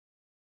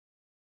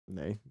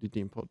Nej, det är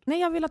din podd. Nej,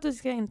 jag vill att du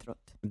ska göra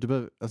introt. Du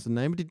behöver, alltså,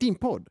 nej, men det är din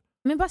podd.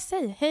 Men bara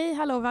säg, hej,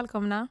 hallå,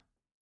 välkomna.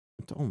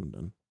 Inte om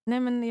den. Nej,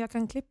 men jag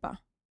kan klippa.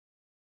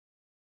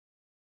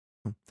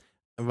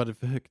 Var det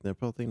för högt när jag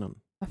pratade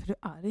innan? Varför är du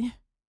arg?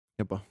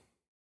 Jag bara...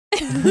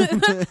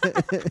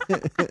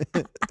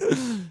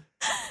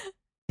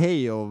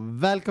 Hej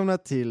och välkomna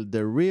till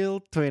The Real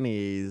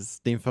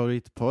 20s, din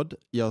favoritpodd.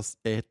 Jag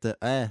heter...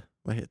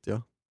 vad heter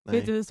jag? Nej.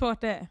 Vet du hur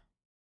svårt det är?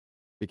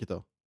 Vilket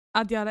då?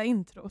 Att göra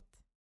introt.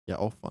 Ja,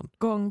 offan.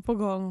 Gång på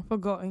gång på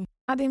gång.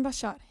 Adin, bara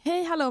kör.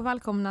 Hej, hallå,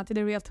 välkomna till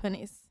The Real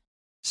 20s.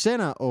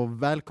 Tjena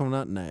och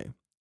välkomna... Nej.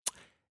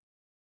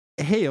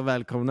 Hej och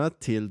välkomna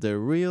till The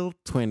Real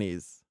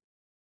 20s.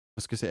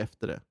 Vad ska jag säga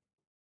efter det?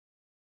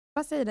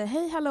 Vad säger det?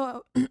 Hej,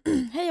 hallå,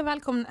 hej och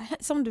välkomna,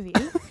 som du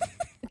vill,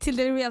 till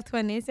The Real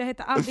 20s. Jag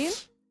heter Adin.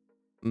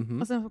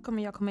 Och sen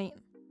kommer jag komma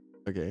in.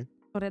 Okej.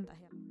 Och rädda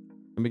hela.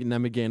 Nej,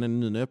 men grejen är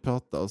nu när jag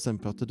pratar och sen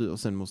pratar du och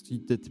sen måste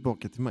det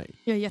tillbaka till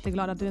mig. Jag är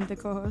jätteglad att du inte är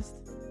co-host.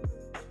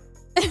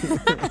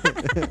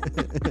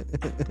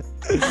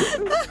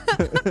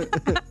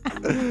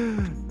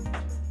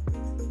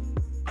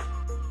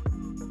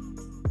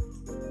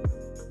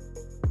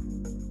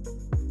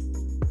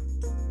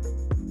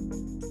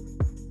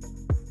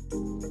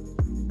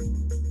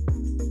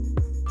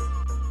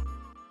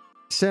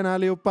 Tjena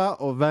allihopa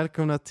och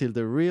välkomna till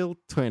The Real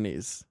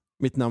 20s.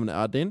 Mitt namn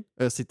är Adin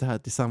och jag sitter här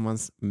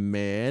tillsammans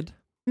med...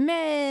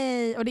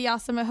 mig! Och det är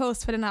jag som är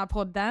host för den här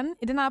podden.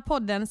 I den här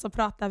podden så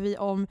pratar vi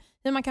om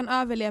hur man kan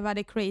överleva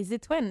the crazy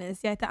 20s.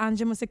 Jag heter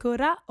Anja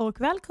Musekura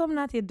och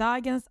välkomna till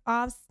dagens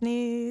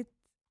avsnitt.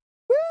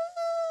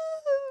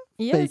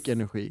 Yes. Fake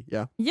energi,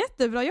 ja.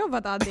 Jättebra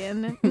jobbat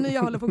Adin. Nu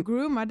jag håller på att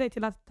grooma dig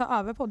till att ta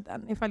över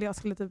podden ifall jag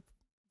skulle typ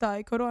dö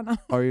i corona.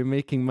 Are you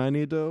making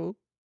money though?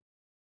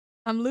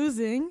 I'm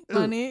losing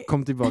money.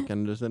 Kom tillbaka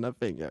när du tjänar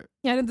pengar.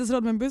 Jag hade inte så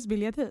råd med en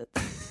bussbiljett hit.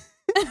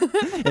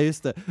 Ja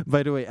just det.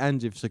 By the way,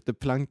 Angie försökte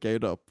planka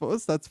idag på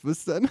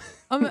stadsbussen.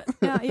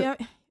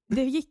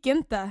 Det gick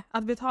inte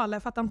att betala,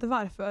 jag fattar inte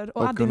varför.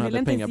 Och Och Adin ville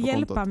inte ens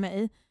hjälpa kontot.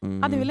 mig.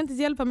 Adin ville inte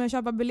ens hjälpa mig att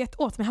köpa biljett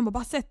åt mig. Han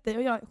bara sätt dig.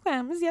 Och jag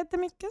skäms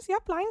jättemycket så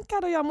jag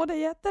plankade och jag mådde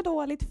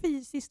jättedåligt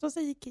fysiskt och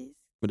psykiskt.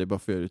 Men det är bara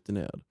för att jag är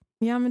rutinerad.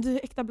 Ja men du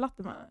är äkta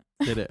blatteman.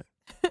 Det är det.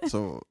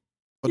 Så,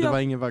 och det var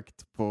ingen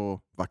vakt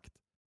på vakt.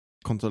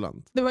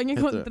 Kontrollant. Det var ingen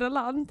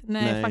kontrollant?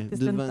 Nej,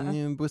 faktiskt inte. Du var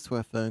ingen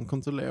busschef, en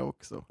kontrollör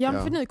också. Ja,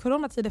 men för nu i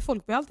coronatider,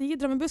 folk blir alltid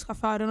jiddra med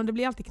busschauffören och det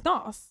blir alltid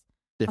knas.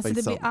 Det är alltså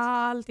det sant. blir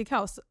alltid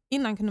kaos.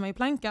 Innan kunde man ju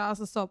planka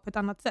alltså så på ett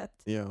annat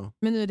sätt. Ja.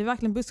 Men nu är det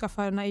verkligen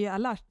busschaufförerna är ju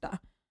alerta.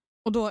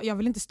 Och då, jag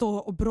vill inte stå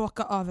och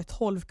bråka över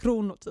 12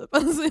 kronor typ.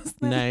 Alltså,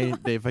 nej,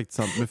 det är faktiskt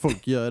sant. Men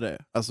folk gör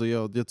det. Alltså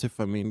jag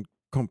träffade min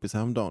kompis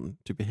häromdagen,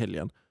 typ i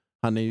helgen.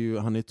 Han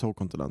är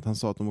tågkontrollant. Han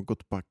sa att de har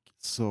gått back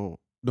så...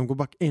 De går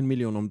back 1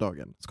 miljon om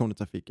dagen,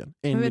 Skånetrafiken.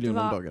 1 miljon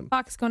om dagen.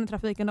 Back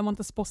Skånetrafiken, de har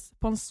inte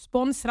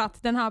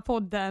sponsrat den här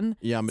podden.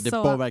 Ja, men det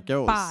så påverkar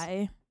oss.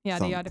 Bye. Ja,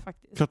 det gör det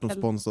faktiskt. Klart de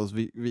sponsrar oss.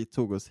 Vi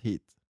tog oss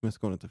hit med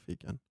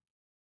Skånetrafiken.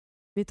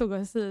 Vi tog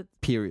oss hit.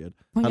 Period.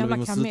 Alltså, vi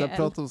måste sluta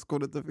prata om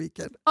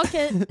Skånetrafiken.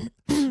 Okej.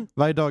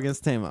 Vad är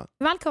dagens tema?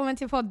 Välkommen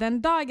till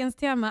podden. Dagens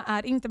tema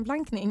är inte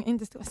plankning,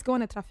 inte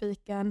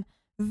Skånetrafiken.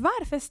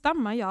 Varför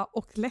stammar jag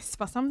och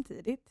läspar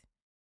samtidigt?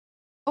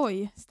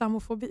 Oj,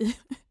 stamofobi.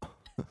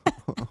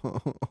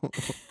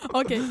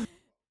 Okej.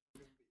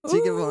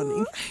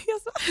 Triggervarning.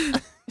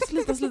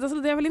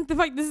 Sluta. Jag vill inte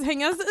faktiskt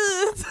hängas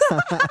ut.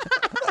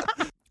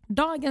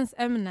 Dagens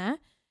ämne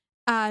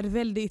är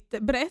väldigt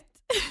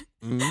brett.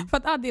 För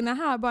att Adin är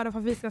här bara för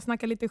att vi ska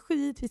snacka lite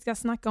skit. Vi ska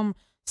snacka om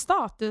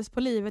status på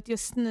livet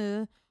just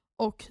nu.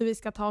 Och hur vi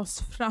ska ta oss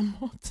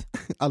framåt.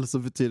 Alltså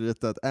betyder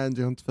detta att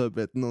Angie har inte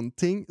förberett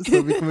någonting.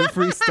 Så vi kommer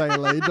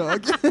freestyla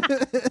idag.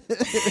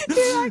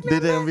 Det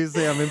är det jag vill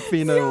säga med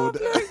fina ord.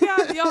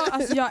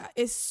 Jag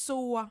är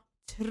så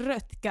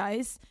trött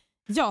guys.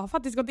 Jag har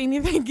faktiskt gått in i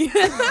väggen.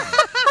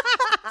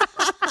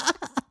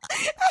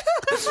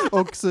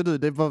 Också du,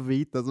 det är bara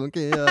vita som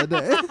kan göra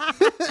det.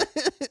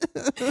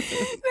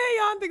 Nej,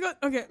 jag har inte gått...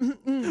 Okej.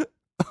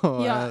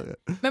 Ja,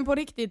 men på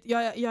riktigt,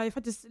 jag är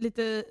faktiskt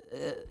lite...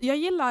 Jag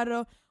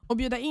gillar att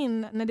bjuda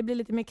in när det blir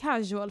lite mer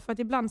casual. För att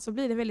ibland så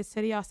blir det väldigt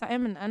seriösa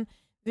ämnen.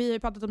 Vi har ju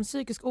pratat om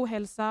psykisk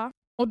ohälsa.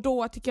 Och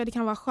då tycker jag det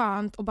kan vara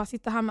skönt att bara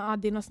sitta här med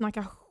Adin och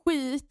snacka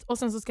skit. Och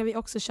sen så ska vi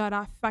också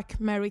köra Fuck,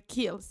 Marry,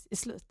 Kills i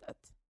slutet.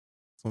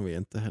 Som vi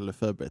inte heller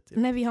förberett till.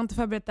 Nej, vi har inte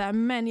förberett det.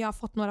 Men jag har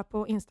fått några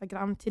på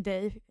Instagram till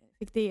dig.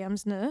 Fick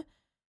DMs nu.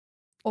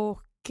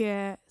 Och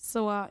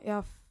så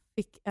jag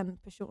fick en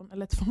person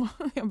eller 2.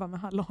 Jag bara, men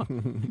hallå.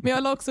 Men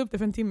jag la också upp det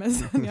för en timme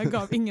sedan. Jag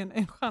gav ingen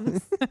en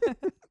chans.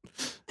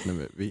 Nej,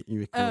 men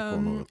vi kommer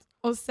på något.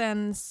 Och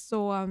sen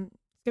så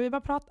ska vi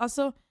bara prata.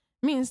 Alltså,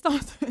 min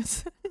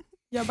status.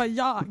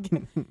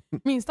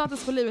 Min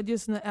status på livet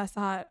just nu är så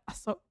här.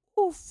 Alltså,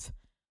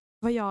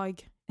 vad jag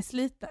är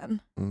sliten.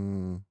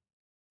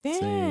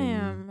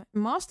 Damn.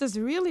 Masters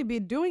really be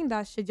doing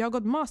that shit. Jag har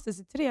gått masters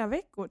i 3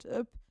 veckor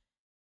typ.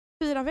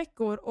 4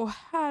 veckor. Och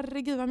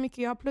herregud vad mycket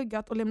jag har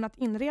pluggat och lämnat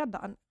in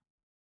redan.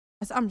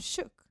 Alltså I'm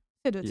shook.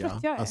 Ser du hur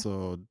trött jag är?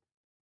 Alltså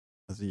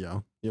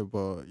ja.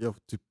 Jag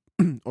typ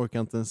orkar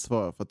inte ens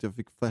svara för att jag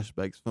fick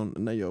flashbacks från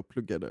när jag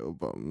pluggade och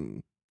bara...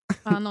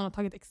 Någon har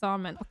tagit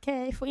examen.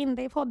 Okej, få in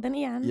dig i podden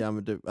igen. Ja,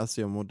 men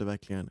alltså jag mådde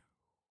verkligen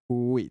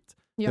skit.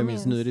 Jag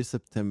minns nu i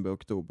september,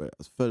 oktober.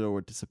 Alltså förra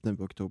året i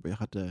september, oktober. Jag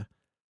hade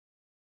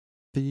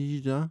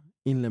 4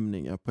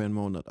 inlämningar på en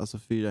månad. Alltså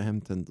 4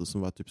 hemtentor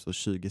som var typ så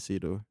 20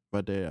 sidor.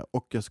 Var det.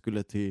 Och jag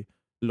skulle till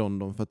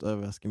London för att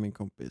överraska min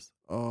kompis.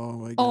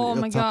 Oh my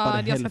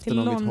god, jag ska till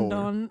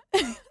London.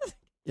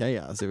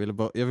 Ja, alltså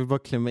jag vill bara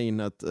klämma in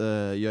att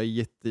jag är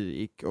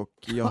jätterik och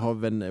jag har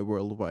vänner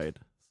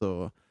worldwide.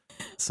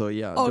 Så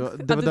ja, och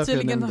det var att du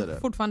tydligen det.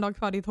 Fortfarande har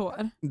kvar ditt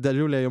hår. Det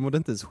roliga, jag mådde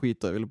inte ens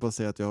skit. Jag ville bara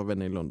säga att jag har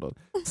vänner i London.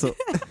 Så,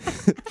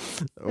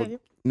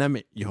 nej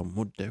men jag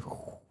mådde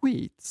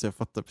skit. Så jag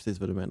fattar precis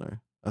vad du menar.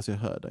 Alltså jag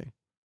hör dig.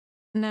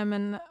 Nej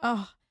men,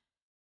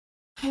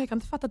 jag kan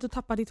inte fatta att du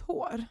tappar ditt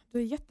hår. Du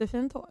har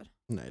jättefint hår.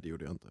 Nej, det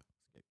gjorde jag inte.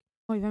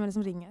 Oj, vem är det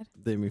som ringer?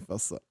 Det är min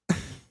farsa.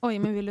 Oj,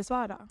 men vill du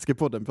svara? Ska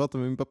podden prata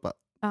med min pappa?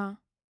 Ja.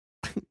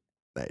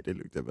 Nej, det är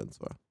lugnt, jag behöver inte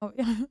svara. Oj,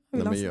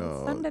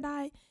 jag sönder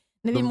dig.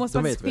 Nej, vi måste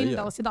faktiskt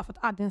skilja oss idag för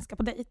att Adin ska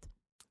på dejt.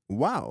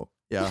 Wow,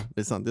 ja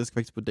det är sant. Jag ska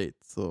faktiskt på dejt.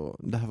 Så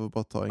det här var bara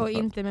att ta en och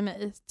kvart. Inte med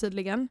mig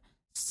tydligen.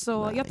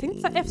 Så jag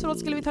tänkte att efteråt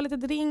skulle vi ta lite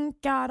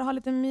drinkar och ha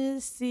lite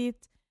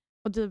mysigt.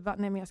 Och du bara,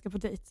 nej men jag ska på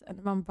dejt.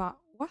 Man bara,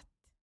 what?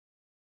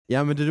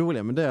 Ja, men det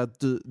roliga med det är att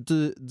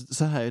du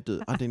så här är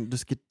du. Adin, du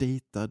ska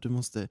dejta, du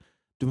måste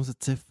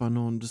träffa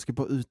någon, du ska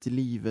bara ut i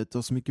livet, du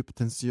har så mycket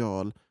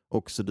potential.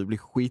 Också du blir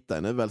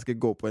skitare när du väl ska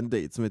gå på en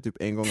dejt som är typ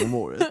en gång om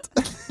året.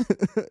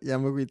 Ja,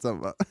 men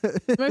skitsamma.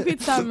 Men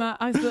skitsamma,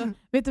 alltså,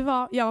 vet du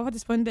vad? Jag var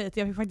faktiskt på en dejt och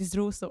jag fick faktiskt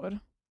rosor.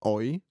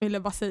 Oj. Jag ville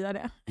bara säga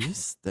det.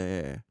 Just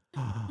det.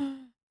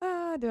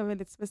 Det var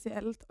väldigt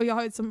speciellt. Och jag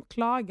har som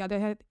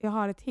klagade, jag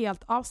har ett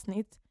helt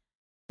avsnitt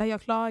där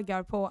jag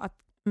klagar på att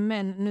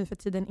män nu för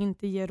tiden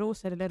inte ger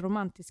rosor eller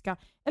romantiska,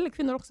 eller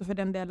kvinnor också för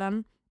den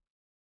delen.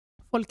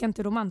 Folk är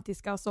inte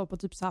romantiska och så på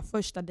typ så här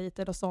första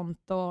dejter och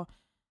sånt.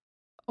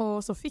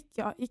 Och så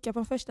gick jag på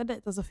en första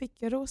dejt och så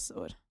fick jag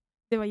rosor.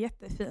 Det var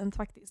jättefint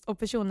faktiskt. Och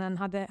personen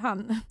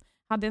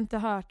hade inte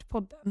hört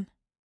podden.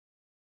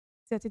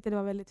 Så jag tyckte det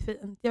var väldigt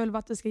fint. Jag vill bara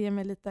att du ska ge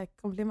mig lite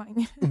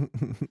komplimang.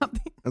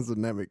 Alltså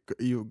nej men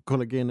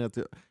kolla grejen är att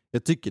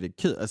jag tycker det är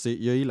kul. Alltså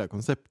jag gillar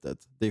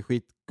konceptet. Det är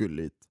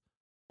skitgulligt.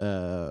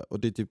 Och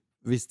det är typ,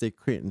 visst det är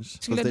cringe.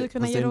 Skulle du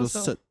kunna ge rosor?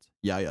 Sött.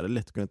 Ja, jag hade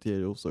lätt kunnat ge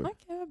rosor.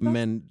 Okay,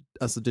 men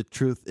alltså the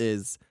truth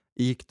is,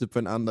 gick du på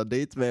en andra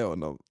dejt med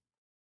honom?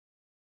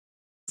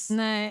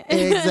 Nej.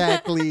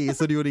 Exactly,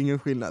 så det gjorde ingen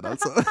skillnad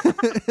alltså.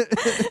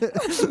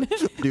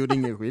 Det gjorde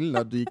ingen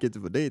skillnad, du gick inte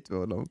på dejt med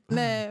honom.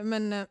 Nej,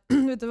 men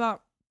vet du vad?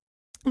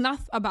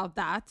 Enough about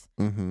that.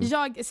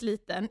 Jag är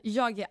sliten,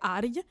 jag är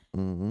arg.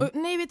 Och,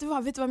 nej, vet du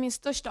vad min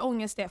största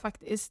ångest är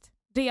faktiskt?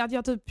 Det är att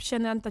jag typ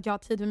känner inte att jag har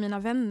tid med mina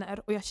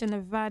vänner. Och jag känner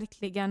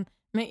verkligen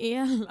med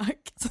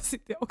elak. Så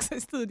sitter jag också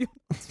i studion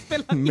och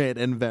spelar med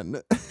en vän.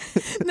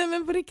 Nej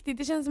men på riktigt,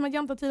 det känns som att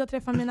jag inte har tid att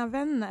träffa mina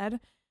vänner.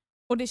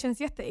 Och det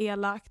känns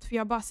jätteelakt. För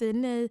jag bara säger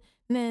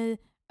nej.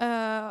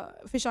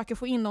 Försöker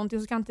få in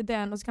någonting, så kan inte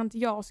den, och så kan inte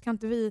jag, och så kan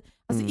inte vi.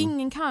 Alltså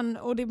ingen kan,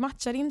 och det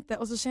matchar inte.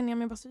 Och så känner jag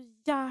mig bara så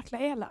jäkla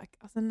elak.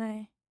 Alltså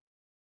nej.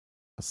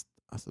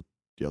 Alltså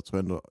jag tror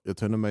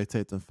ändå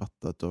majoriteten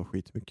fattar att du har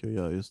skitmycket att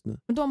göra just nu.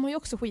 Men de har ju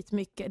också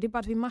skitmycket. Det är bara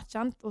att vi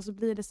matchar inte, och så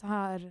blir det så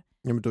här.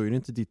 Ja, men då är det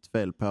inte ditt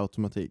fel per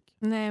automatik.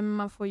 Nej, men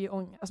man får ju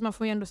ångest. Alltså man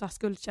får ju ändå så här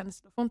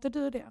skuldkänslor. Får inte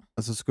du det?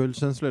 Alltså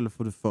skuldkänslor eller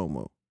får du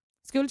FOMO?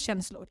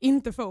 Skuldkänslor,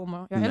 inte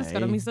FOMO. Jag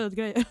älskar att missa ut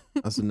grejer.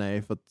 Alltså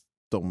nej, för att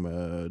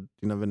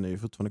dina vänner är ju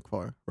fortfarande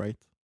kvar, right?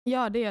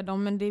 Ja, det är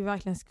de, men det är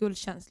verkligen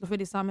skuldkänslor. För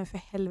det är så här, men för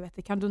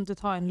helvete, kan du inte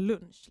ta en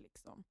lunch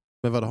liksom?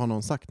 Men vad, har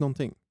någon sagt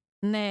någonting?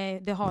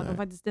 Nej, det har de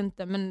faktiskt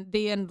inte. Men det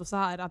är ändå så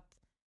här att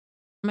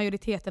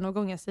majoriteten av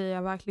gånger säger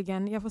jag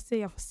verkligen, jag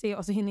får se.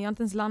 Och så hinner jag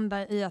inte ens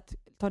landa i att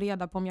ta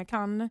reda på om jag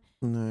kan.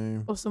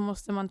 Nej. Och så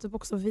måste man typ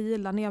också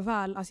vila när jag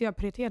väl, alltså jag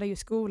prioriterar ju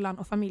skolan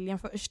och familjen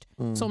först.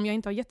 Så om jag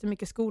inte har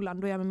jättemycket skolan,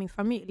 då är jag med min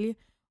familj.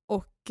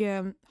 Och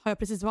har jag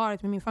precis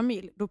varit med min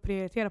familj, då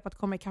prioriterar jag på att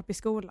komma ikapp i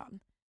skolan.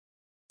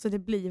 Så det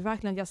blir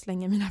verkligen att jag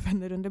slänger mina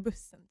vänner under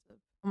bussen. Typ.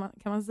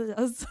 Kan man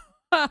säga så?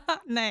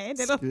 Nej,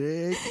 det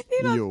låter...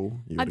 Jo,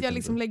 att jag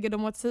liksom lägger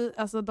dem åt sidan,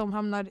 alltså de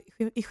hamnar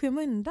i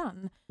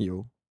skymundan.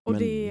 Jo. Och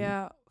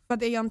det, för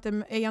att är jag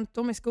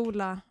inte med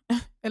skola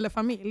eller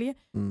familj,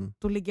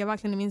 då ligger jag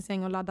verkligen i min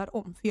säng och laddar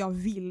om. För jag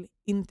vill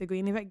inte gå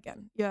in i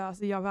väggen.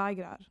 Jag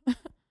vägrar.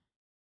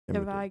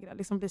 Jag vägrar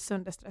liksom bli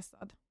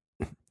sönderstressad.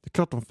 Det är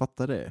klart de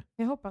fattar det.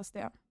 Jag hoppas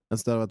det.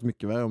 Alltså det hade varit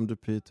mycket värre om du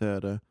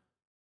prioriterade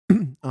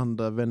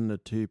andra vänner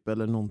typ,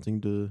 eller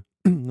någonting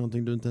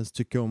du inte ens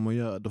tycker om att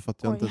göra. Då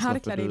fattar jag inte ens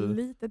harklar det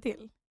lite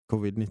till.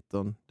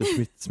 Covid-19. Det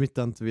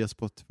smittar inte via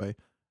Spotify.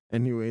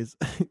 Anyways,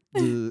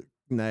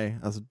 nej,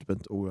 alltså du behöver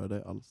inte oroa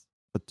dig alls.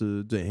 För att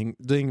du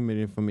hänger med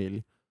din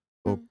familj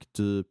och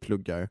du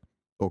pluggar.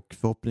 Och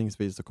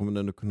förhoppningsvis så kommer du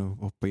ändå kunna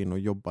hoppa in och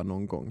jobba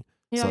någon gång.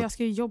 Ja, så jag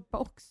ska ju jobba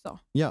också.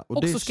 Ja,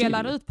 och så ska jag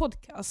lära ut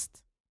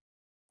podcast.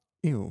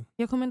 Jo.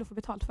 Jag kommer ändå få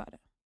betalt för det.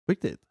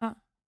 Riktigt? Ja.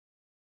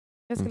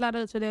 Jag ska lära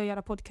ut hur det är att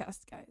göra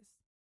podcast, guys.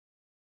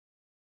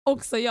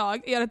 Också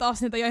jag gör ett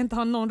avsnitt där jag inte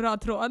har någon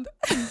röd tråd.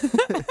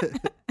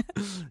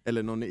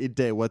 Eller någon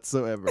idé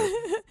whatsoever.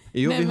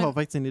 Jo, Nej, vi men har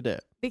faktiskt en idé.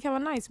 det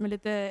kan vara nice med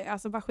lite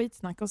alltså bara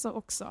skitsnack och så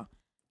också.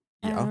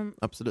 Ja,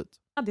 absolut.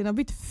 Adin har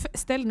bytt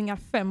ställningar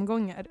 5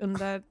 gånger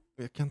under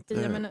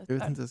 10 minuter. Jag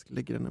vet inte hur jag ska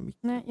lägga den här micken.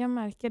 Nej, jag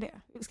märker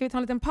det. Ska vi ta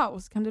en liten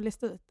paus? Kan du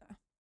lista ut det?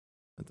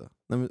 Vänta.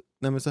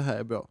 Nej men så här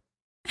är bra.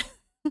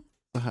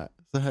 Så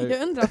här.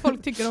 Jag undrar vad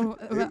folk tycker om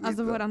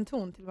alltså, våran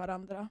ton till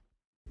varandra.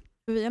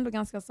 För vi är ändå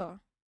ganska så.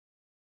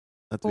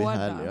 Att vi är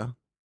härliga.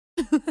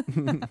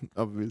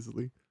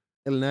 Obviously.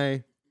 Eller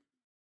nej.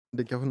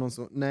 Det är kanske någon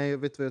som... Nej, jag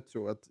vet vad jag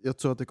tror. Jag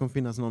tror att det kommer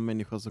finnas någon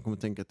människa som kommer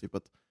tänka typ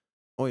att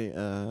oj,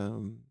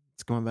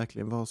 ska man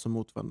verkligen vara så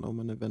mot varandra om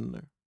man är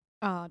vänner?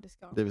 Ja, det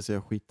ska. Det vill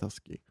säga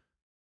skittaskig.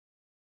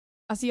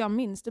 Alltså jag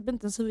minns typ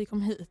inte ens hur vi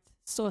kom hit.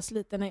 Så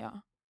sliten är jag.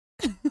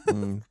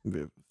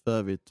 För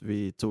övrigt,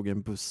 vi tog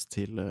en buss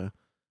till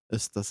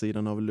östra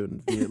sidan av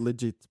Lund. Vi är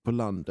legit på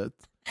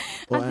landet.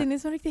 Alltid är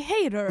så riktigt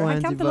hater.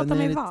 Han kan inte låta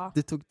mig vara.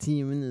 Det tog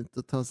 10 minuter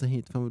att ta sig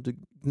hit. Fan, du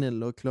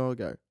gnäller och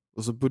klagar.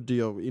 Och så bodde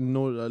jag i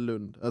norra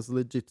Lund. Alltså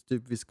legit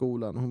typ vid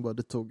skolan.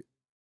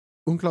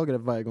 Hon klagade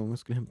varje gång hon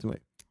skulle hem till mig.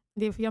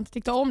 Det är för jag inte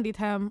tyckte om ditt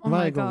hem.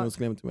 Varje gång hon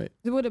skulle hem till mig.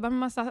 Du bodde bara med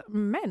massa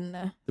män.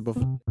 Det är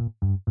bara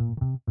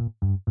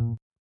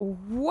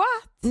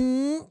What?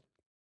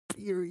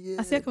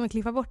 Alltså jag kommer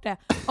klippa bort det.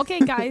 Okej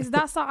guys,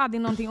 där sa Adi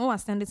någonting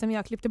oanständigt som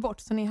jag klippte bort.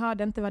 Så ni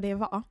hörde inte vad det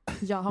var.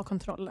 Jag har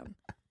kontrollen.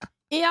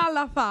 I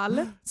alla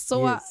fall,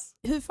 så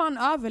hur fan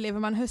överlever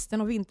man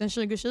hösten och vintern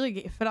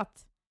 2020? För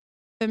att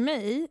för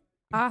mig,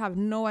 I have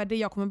no idea.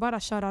 Jag kommer bara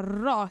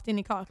köra rakt in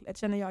i kaklet,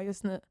 känner jag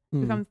just nu.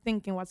 If I'm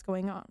thinking what's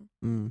going on.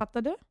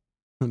 Fattar du?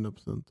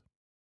 100%.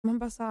 Man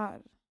bara så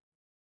här.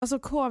 Alltså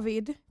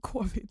covid.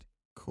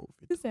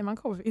 Hur säger man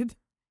covid?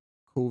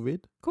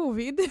 Covid?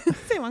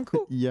 Säger man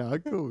covid? Ja,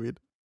 covid.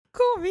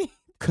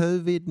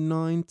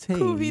 Covid-19.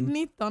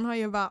 Covid-19 har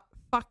ju bara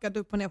fuckat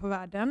upp och ner på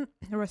världen.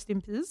 Rest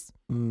in peace.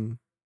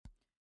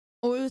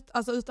 Och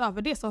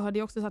utöver det så har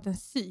det också satt en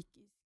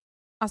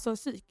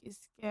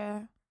psykisk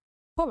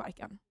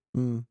påverkan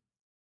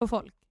på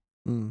folk.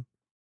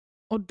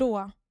 Och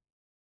då,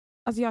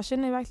 alltså jag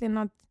känner verkligen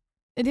att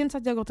det är inte så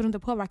att jag har gått runt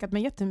och påverkat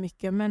mig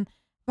jättemycket, men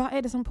vad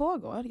är det som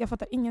pågår? Jag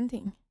fattar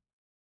ingenting.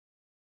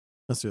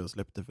 Alltså jag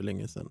släppte för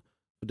länge sedan.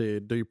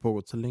 Det har ju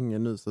pågått så länge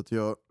nu så att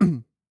jag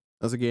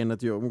alltså grejen är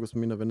att jag umgås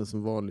med mina vänner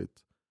som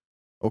vanligt.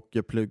 Och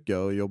jag pluggar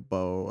och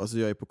jobbar och alltså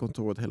jag är på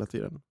kontoret hela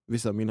tiden.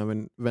 Vissa av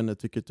mina vänner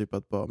tycker typ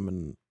att bara,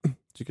 men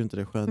tycker inte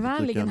det är skönt att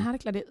vänligen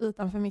harklar det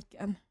utanför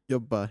micken.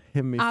 Jobba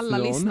hemifrån. Alla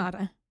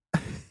lyssnare.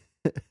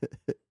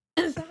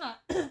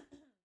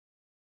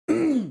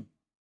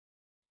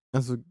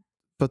 Alltså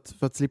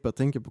för att slippa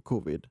tänka på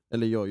covid,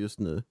 eller jag just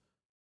nu.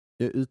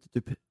 Jag är ute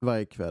typ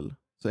varje kväll.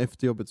 Så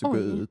efter jobbet så går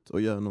jag ut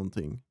och gör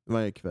någonting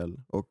varje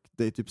kväll. Och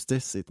det är typ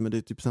stressigt men det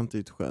är typ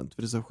samtidigt skönt.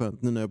 För det är så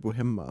skönt nu när jag bor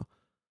hemma.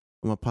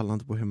 Och man pallar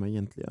inte bo hemma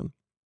egentligen.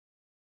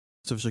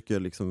 Så försöker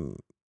jag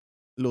liksom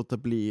låta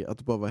bli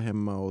att bara vara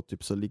hemma och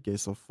typ så ligga i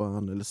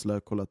soffan eller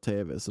slökolla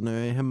tv. Så när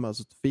jag är hemma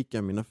så fikar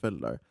jag mina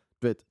föräldrar.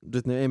 Du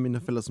vet när jag är med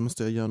mina föräldrar så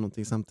måste jag göra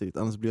någonting samtidigt.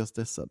 Annars blir jag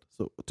stressad.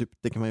 Så typ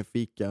det kan man ju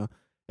fika.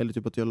 Eller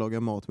typ att jag lagar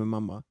mat med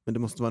mamma. Men det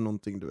måste vara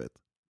någonting du vet.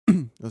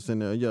 Och sen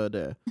när jag gör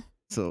det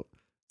så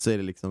är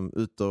det liksom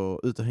ut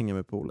och hänga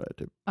med polare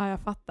typ. Ja, jag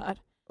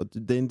fattar. Och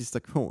det är en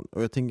distraktion.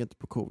 Och jag tänker inte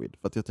på covid.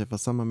 För att jag träffar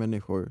samma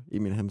människor i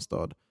min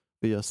hemstad.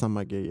 Vi gör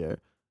samma grejer.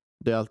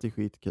 Det är alltid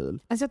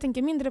skitkul. Alltså jag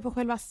tänker mindre på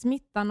själva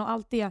smittan och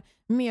allt det.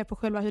 Mer på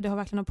själva hur det har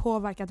verkligen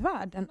påverkat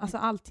världen. Alltså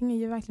allting är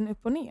ju verkligen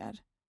upp och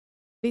ner.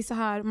 Det är så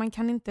här, man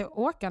kan inte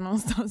åka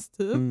någonstans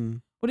typ.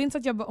 Och det är inte så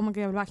att jag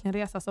vill verkligen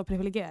resa så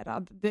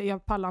privilegierad.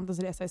 Jag pallar inte ens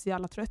resa, jag är så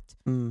jävla trött.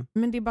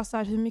 Men det är bara så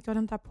här, hur mycket har det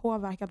inte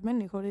påverkat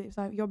människor i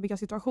så här jobbiga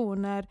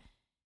situationer.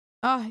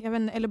 Jag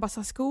vet inte, eller bara så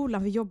här,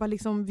 skolan,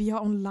 vi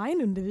har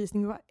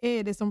onlineundervisning. Vad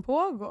är det som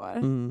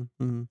pågår?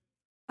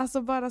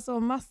 Alltså bara så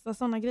massa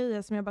sådana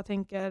grejer som jag bara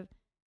tänker,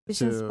 det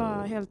känns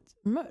bara helt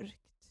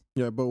mörkt.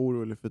 Jag är bara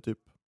orolig för typ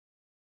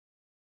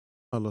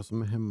alla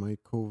som är hemma i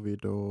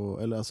covid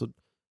eller alltså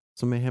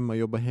som är hemma och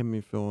jobbar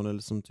hemifrån eller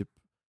som typ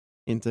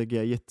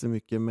interagerar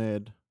jättemycket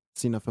med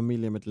sina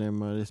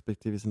familjemedlemmar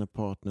respektive sina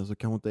partners och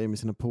kanske inte är med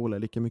sina polare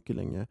lika mycket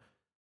längre.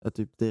 Att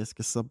typ det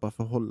ska sabba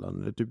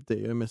förhållanden. Det är typ det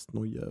jag är mest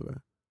nöjd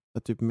över.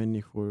 Att typ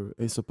människor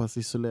är så pass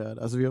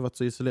isolerade. Alltså vi har varit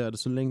så isolerade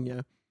så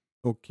länge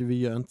och vi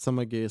gör inte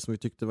samma grejer som vi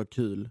tyckte var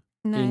kul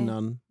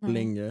innan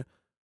länge.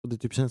 Och det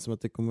typ känns som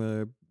att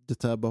det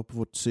tär bara på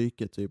vårt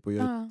psyke typ. Och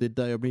det är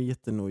där jag blir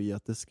jättenöjd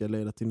att det ska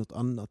leda till något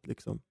annat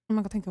liksom.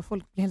 Man kan tänka att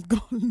folk blir helt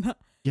galna.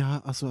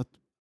 Ja, alltså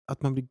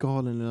att man blir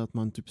galen eller att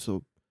man typ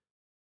så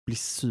blir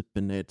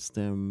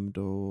supernedstämd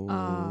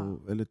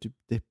eller typ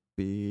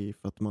deppig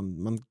för att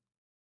man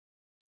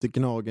det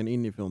gnagen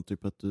inifrån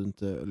typ att du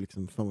inte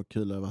liksom fan vad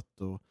kul det har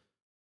varit och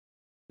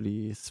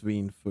bli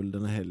svinfull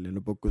den här helgen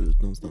och bara gå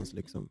ut någonstans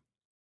liksom.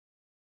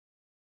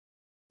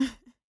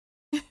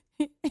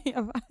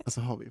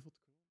 Alltså har vi fått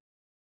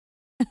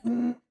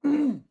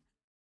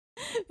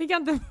Vi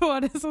kan inte få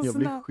det så snabbt. Jag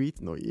blir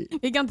skitnojig.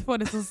 Vi kan inte få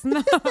det så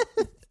snabbt.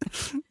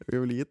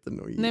 Jag blir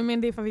jättenojig. Nej,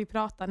 men det är för vi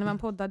pratar. När man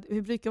poddar,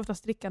 vi brukar ofta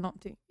dricka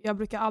någonting. Jag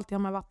brukar alltid ha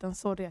med vatten.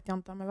 Sorry att jag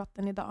inte har med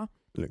vatten idag.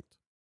 Lugnt.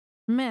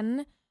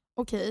 Men,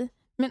 okej.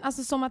 Men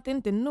alltså som att det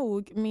inte är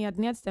nog med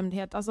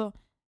nedstämdhet. Alltså,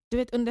 du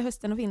vet, under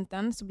hösten och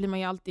vintern så blir man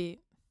ju alltid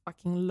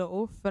fucking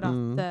low. För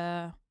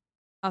att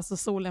alltså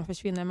solen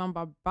försvinner. Man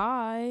bara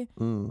bye.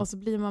 Och så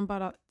blir man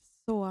bara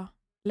så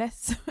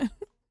ledsen.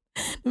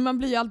 Men man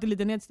blir ju alltid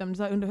lite nedstämd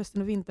så här under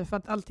hösten och vintern. För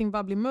att allting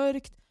bara blir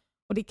mörkt.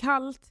 Och det är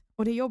kallt.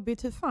 Och det är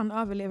jobbigt. Hur fan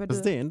överlever du?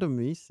 Fast det är ändå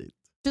mysigt.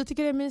 Du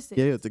tycker det är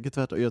mysigt? Ja, jag tycker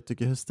tvärtom. Jag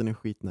tycker hösten är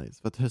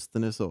skitnice. För att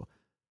hösten är så...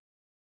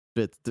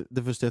 Du vet,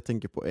 det första jag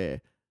tänker på är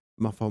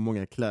man får ha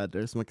många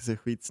kläder så man kan se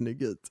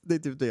skitsnygg ut. Det är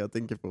typ det jag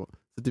tänker på.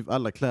 Så typ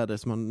alla kläder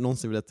som man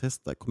någonsin vill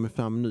testa kommer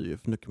fram nu.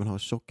 För nu kan man ha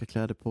tjocka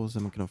kläder på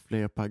sig. Man kan ha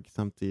fler plagg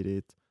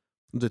samtidigt.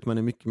 Du vet, man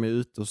är mycket mer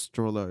ute och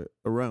strollar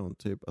around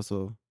typ.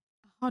 Alltså...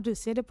 Ja, du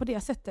ser det på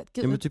det sättet.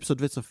 Gud. Ja, men typ så,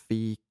 du vet, så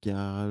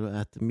fika och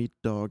äter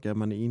middagar,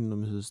 man är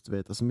inomhus, du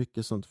vet, alltså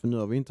mycket sånt. För nu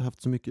har vi inte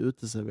haft så mycket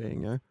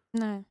uteserveringar.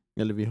 Nej.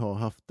 Eller vi har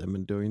haft det,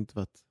 men det har inte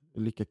varit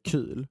lika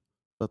kul.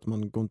 För att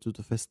man går inte ut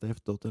och festar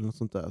efteråt eller något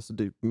sånt där. Så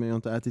det, men jag har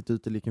inte ätit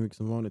ute lika mycket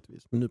som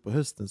vanligtvis. Men nu på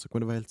hösten så kommer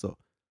det vara helt så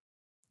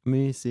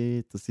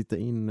mysigt att sitta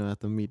in och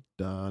äta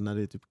middag när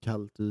det är typ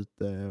kallt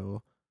ute.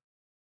 Och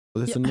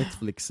det är så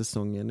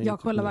Netflix-säsongen. Jag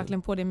typ kollar nu.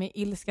 verkligen på det med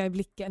ilska i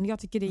blicken. Jag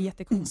tycker det är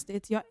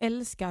jättekonstigt. Jag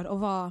älskar att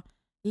vara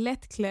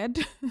lättklädd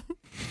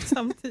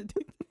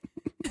samtidigt.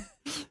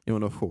 Jag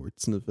har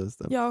shorts nu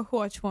förresten. Jag har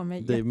shorts på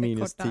mig. Det är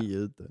minus jättekorta 10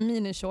 ute.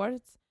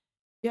 minishorts.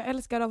 Jag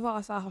älskar att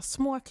vara så här, ha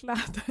små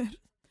kläder.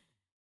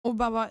 Och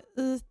bara vara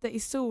ute i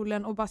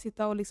solen och bara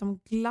sitta och liksom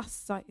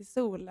glassa i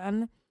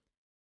solen.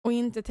 Och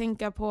inte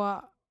tänka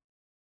på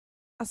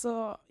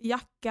alltså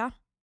jacka.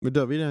 Men det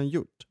har vi redan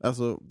gjort.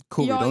 Alltså,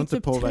 covid Jag har är inte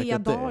typ påverkat 3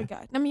 det.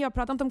 dagar. Nej, men jag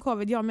pratar inte om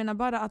covid. Jag menar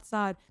bara att så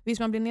här, visst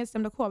man blir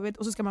nedstämd av covid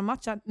och så ska man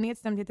matcha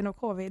nedstämdheten av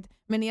covid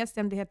med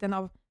nedstämdheten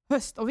av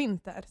höst och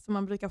vinter som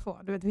man brukar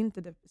få. Du vet,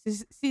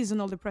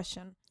 seasonal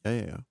depression.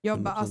 Ja.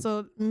 Jag bara,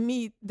 alltså,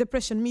 meet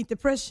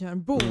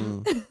depression,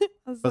 boom.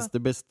 Alltså. Fast det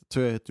bästa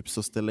tror jag är typ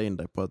så ställa in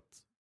dig på att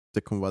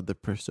det kommer vara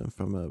depression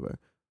framöver.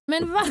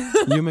 Men va?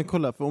 Jo, men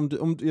kolla,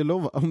 för jag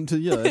lovar, om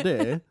du gör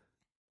det,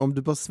 om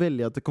du bara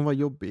sväljer att det kommer vara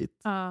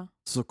jobbigt,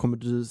 så kommer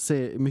du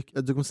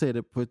se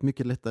det på ett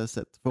mycket lättare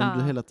sätt. För om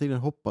du hela tiden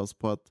hoppas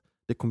på att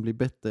det kommer bli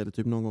bättre, eller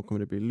typ någon gång kommer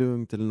det bli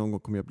lugnt, eller någon gång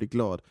kommer jag bli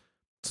glad,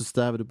 så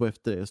stävar du bara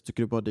efter det, så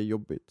tycker du bara det är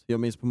jobbigt. Jag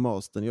minns på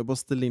mastern, jag bara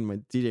ställde in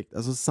mig direkt,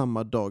 alltså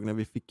samma dag när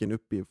vi fick en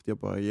uppgift, jag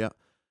bara,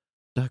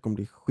 det här kommer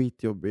bli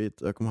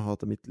skitjobbigt och jag kommer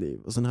hata mitt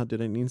liv. Och sen hade jag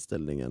den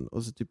inställningen,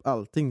 och så typ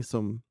allting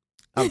som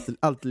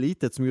allt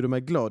litet som gjorde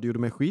mig glad gjorde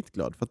mig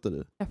skitglad, fattar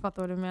du? Jag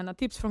fattar vad du menar.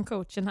 Tips från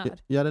coachen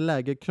här. Jag hade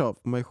lägre krav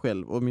på mig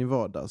själv och min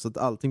vardag, så att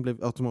allting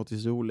blev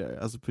automatiskt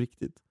roligare, alltså på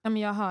riktigt. Ja,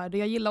 men jag hör det.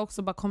 Jag gillar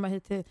också bara komma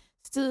hit till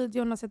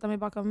studion och sätta mig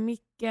bakom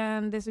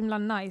micken. Det är så himla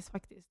nice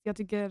faktiskt. Jag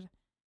tycker,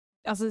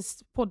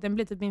 alltså podden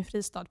blir typ min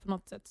fristad på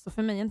något sätt. Så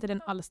för mig är inte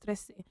den alls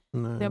stressig.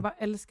 Så jag bara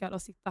älskar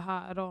att sitta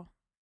här och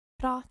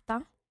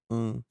prata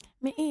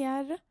med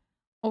er.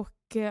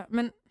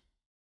 Men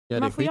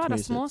man får göra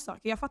små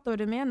saker. Jag fattar vad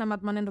du menar med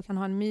att man ändå kan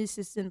ha en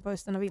mysig syn på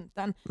hösten och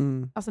vintern.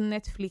 Alltså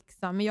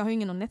Netflixa. Men jag har ju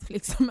ingen att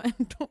Netflixa med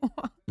ändå.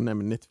 Nej,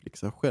 men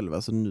Netflixa själv.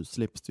 Alltså nu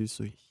släpps det ju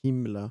så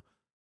himla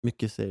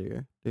mycket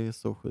serier. Det är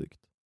så sjukt.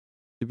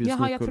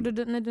 Jaha, jag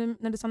trodde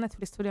när du sa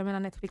Netflix trodde jag menar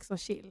Netflix och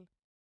chill.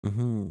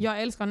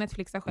 Jag älskar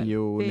Netflixa själv.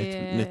 Jo,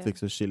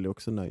 Netflix och chill är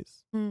också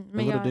nice. Men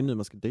vadå, det är nu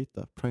man ska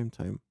dejta?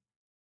 Primetime.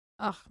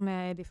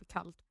 Nej, det är för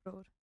kallt,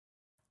 bror.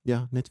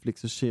 Ja,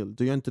 Netflix och chill.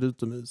 Du gör inte det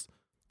utomhus.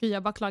 Gud,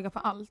 jag bara klagar på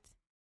allt.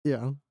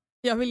 Ja.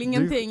 Jag vill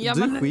ingenting. Du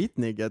är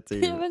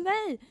skitnegativ. Ja, men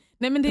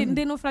nej, men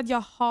det är nog för att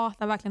jag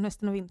hatar verkligen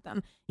hösten och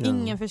vintern. Ja.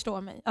 Ingen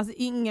förstår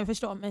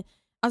mig.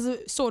 Alltså,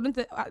 såg du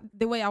inte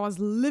the way I was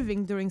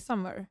living during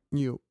summer?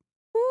 Jo.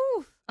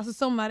 Alltså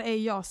sommar är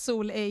jag,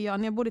 sol är jag.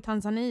 När jag bodde i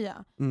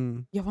Tanzania,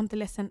 jag var inte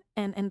ledsen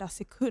en enda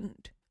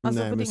sekund.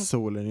 Alltså, nej, men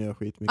solen gör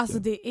skitmycket. Alltså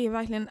det är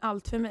verkligen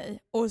allt för mig.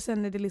 Och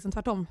sen är det liksom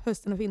tvärtom.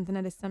 Hösten och vintern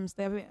är det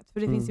sämsta jag vet. För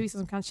det finns ju vissa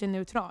som kanske är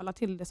neutrala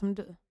till det som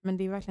du. Men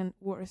det är verkligen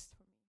worst.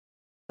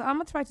 So I'm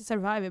gonna try to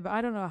survive it, but I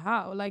don't know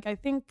how. Like I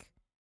think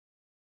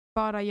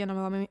bara genom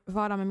att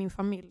vara med min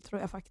familj,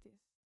 tror jag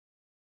faktiskt.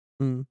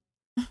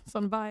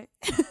 Sån bye.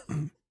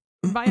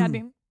 Bye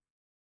Adin.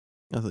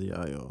 Alltså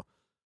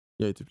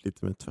jag är typ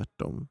lite mer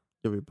tvärtom.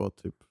 Jag vill bara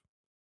typ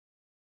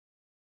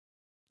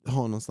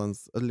ha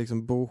någonstans att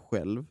liksom bo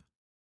själv.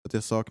 Att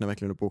jag saknar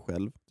verkligen att bo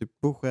själv. Typ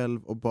bo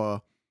själv och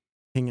bara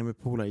hänga med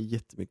polare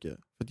jättemycket.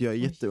 För att jag är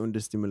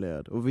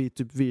jätteunderstimulerad. Och vi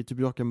är typ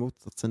raka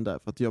motsatsen där.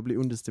 För att jag blir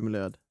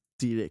understimulerad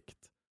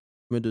direkt.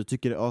 Men du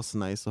tycker det är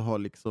asnice att ha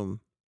liksom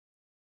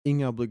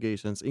inga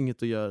obligations,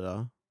 inget att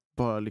göra.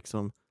 Bara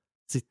liksom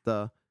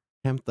sitta,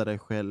 hämta dig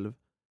själv.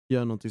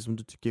 Göra någonting som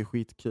du tycker är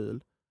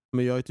skitkul.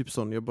 Men jag är typ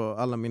sån, jag bara,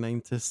 alla mina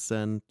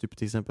intressen, typ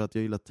till exempel att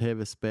jag gillar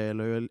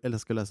tv-spel och jag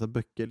älskar att läsa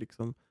böcker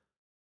liksom.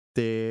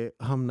 Det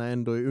hamnar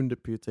ändå i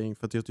underprioritering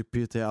för att jag typ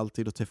prioriterar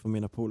alltid att träffa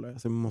mina polare.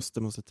 Så jag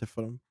måste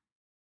träffa dem.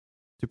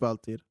 Typ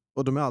alltid.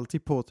 Och de är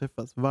alltid på att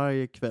träffas.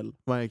 Varje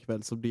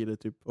kväll så blir det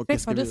typ...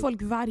 Träffar du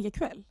folk varje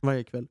kväll?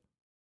 Varje kväll.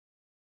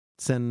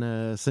 Sen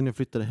jag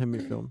flyttade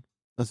hemifrån.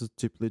 Alltså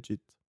typ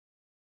legit.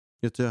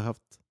 Jag tror jag har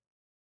haft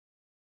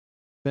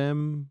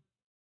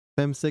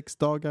 5-6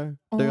 dagar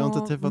där jag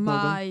inte träffat någon.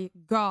 Oh my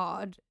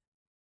god.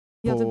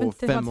 Jag har typ inte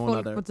träffat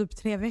folk på typ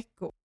 3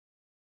 veckor.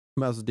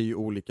 Men alltså det är ju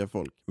olika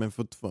folk. Men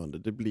fortfarande,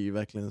 det blir ju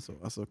verkligen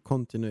så. Alltså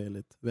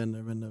kontinuerligt.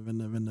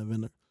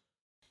 Vänner.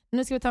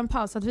 Nu ska vi ta en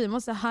paus så att vi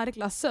måste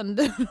harkla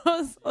sönder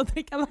oss och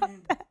dricka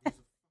vatten.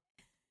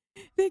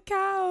 Det är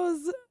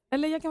kaos.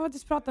 Eller jag kan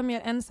faktiskt prata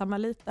mer ensamma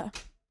lite.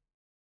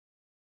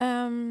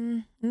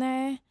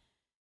 Nej.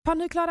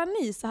 Fan, hur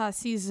klarar ni så här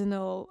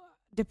seasonal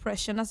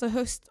depression? Alltså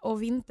höst-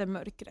 och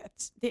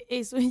vintermörkret. Det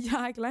är så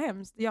jäkla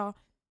hemskt.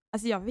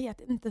 Jag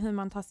vet inte hur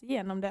man tar sig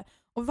igenom det.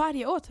 Och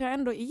varje år tar jag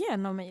ändå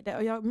igenom mig det.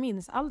 Och jag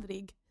minns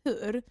aldrig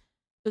hur.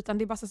 Utan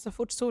det är bara så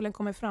fort solen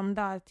kommer fram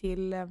där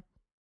till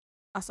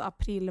alltså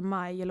april,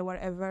 maj eller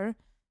whatever.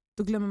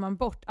 Då glömmer man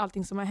bort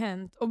allting som har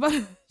hänt. Och bara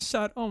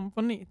kör om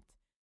på nytt.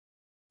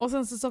 Och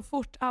sen så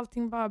fort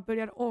allting bara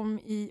börjar om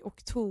i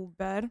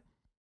oktober.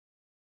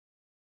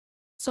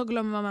 Så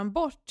glömmer man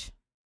bort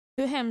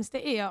hur hemskt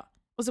det är.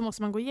 Och så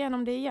måste man gå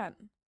igenom det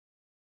igen.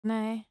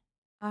 Nej,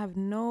 I have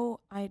no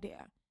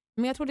idea.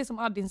 Men jag tror det som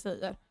Adin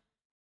säger.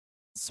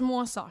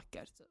 Små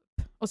saker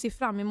typ. Och se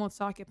fram emot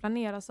saker.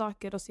 Planera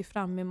saker och se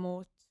fram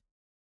emot.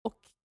 Och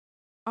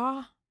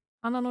ja,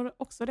 han har nog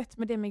också rätt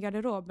med det med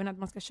garderoben. Att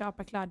man ska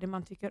köpa kläder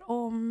man tycker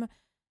om.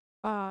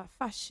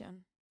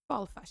 Fashion.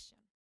 Fall fashion.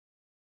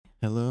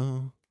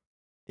 Hello,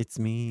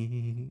 it's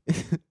me.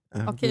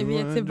 Okej, vi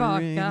är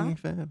tillbaka.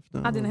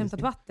 Adin har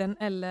hämtat vatten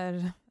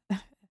eller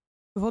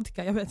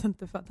vodka. Jag vet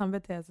inte för att han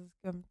beter sig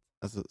skumt.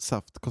 Alltså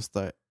saft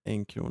kostar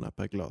 1 krona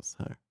per glas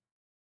här.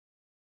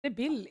 Det är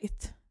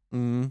billigt.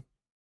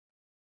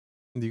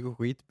 Det går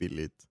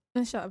skitbilligt.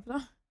 Men köp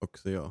då.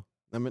 Också jag.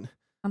 Nej, men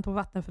han tog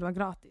vatten för det var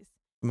gratis.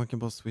 man kan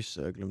bara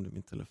swisha, jag glömde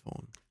min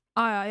telefon.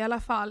 Ja, i alla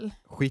fall.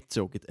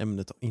 Skittråkigt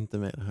ämne, ta inte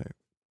med det här.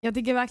 Jag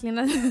tycker verkligen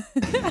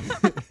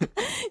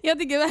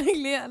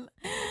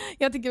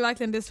jag tycker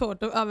verkligen det är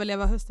svårt att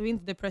överleva höst- och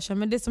vinterdepression.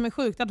 Men det som är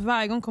sjukt är att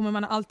varje gång kommer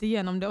man alltid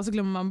igenom det och så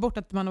glömmer man bort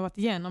att man har varit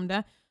igenom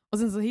det. Och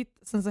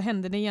sen så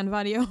händer det igen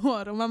varje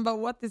år och man bara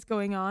what is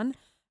going on?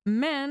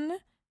 Men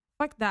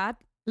fuck that.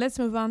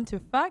 Let's move on to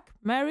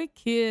fuck, marry,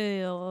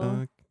 kill.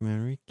 Fuck,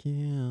 marry,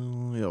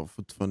 kill. Jag har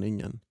fortfarande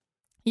ingen.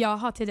 Jag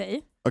har till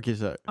dig. Okej,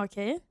 så här.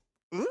 Okej.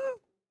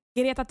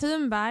 Greta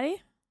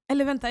Thunberg.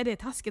 Eller vänta, är det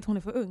taskigt? Hon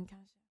är för ung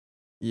kanske.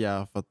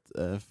 Ja, för att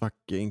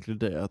fuck är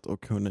inkluderat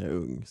och hon är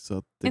ung. Så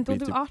att det inte blir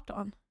hon typ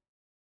 18?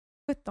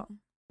 17?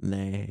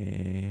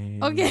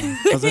 Nej. Okej.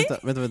 Alltså,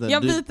 vänta.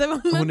 Jag byter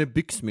mannen. Hon är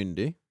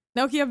byxmyndig.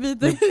 Nej, okej, jag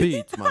byter. Men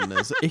byt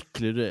mannen, så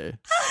äcklig du är.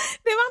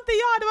 Det var inte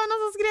jag, det var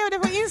någon som skrev det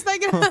på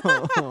Instagram.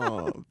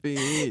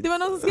 Det var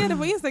någon som skrev det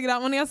på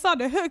Instagram och när jag sa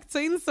det högt så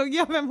insåg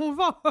jag vem hon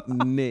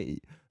var. Nej.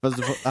 Fast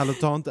du får,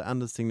 alltså, ta inte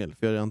Anders Signell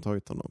för jag har redan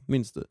tagit honom.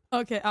 Minns du?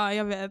 Okej, ja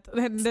jag vet.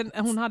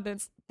 Hon hade...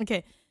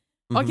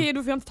 Okej,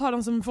 då får jag inte ta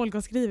dem som folk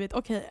har skrivit.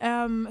 Okej,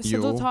 så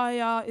då tar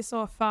jag i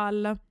så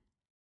fall...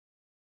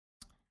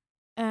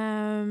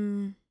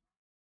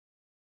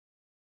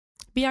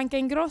 Bianca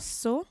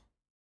Ingrosso.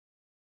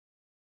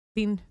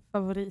 Din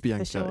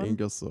favoritperson. Bianca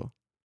Ingrosso.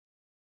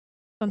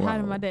 Som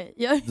härmar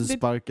dig. Du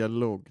sparkar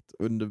lågt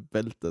under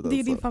bältet. Alltså. Det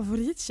är din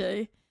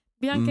favorittjej.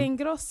 Bianca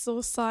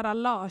Ingrosso, Sara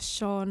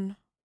Larsson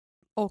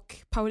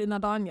och Paulina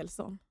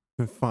Danielsson.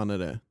 Hur fan är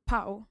det?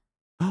 Pau.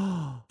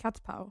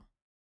 Katt-Pau.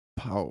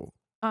 Pau.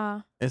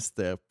 SD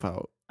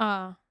Pau.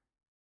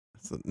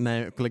 Alltså,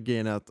 nej, kolla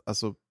grejen är att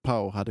alltså,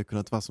 Pau hade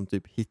kunnat vara som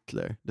typ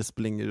Hitler. Det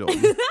spelar ingen roll.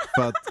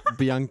 För att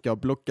Bianca har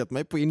blockat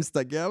mig på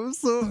Instagram.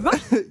 Så... Va?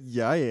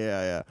 ja.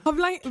 Har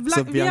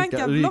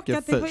Bianca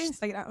blockat dig på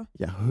Instagram?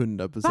 Ja,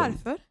 100%.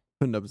 Varför?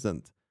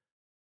 100%.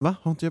 Va?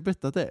 Har inte jag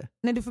berättat det?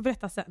 Nej, du får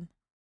berätta sen.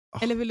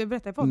 Eller vill du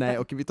berätta i podden? Nej,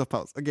 okej, vi tar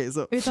paus. Okay,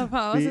 så vi tar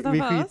paus.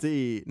 Vi skiter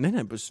i...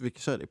 Nej, vi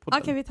kör det i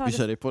podden. Okay, vi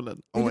kör det i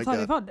podden. Vi tar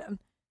det i podden.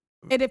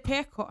 Är det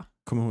PK?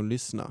 Kommer hon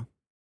lyssna?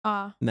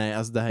 Ja. Nej,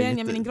 alltså det här är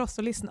Benjamin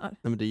Ingrosso lyssnar. Nej,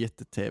 men det är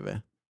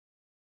jätte-tv.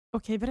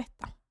 Okej,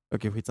 berätta.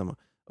 Okej, skitsamma.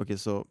 Okej,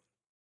 så...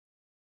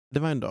 Det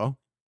var en dag.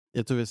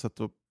 Jag tror vi satt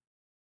och...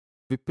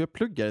 Jag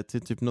pluggade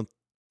till typ någon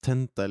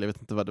tenta, eller jag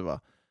vet inte vad det var.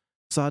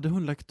 Så hade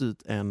hon lagt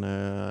ut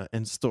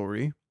en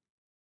story...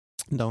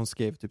 Där hon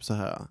skrev typ så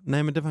här.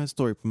 Nej, men det var en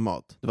story på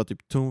mat. Det var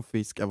typ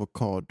tonfisk,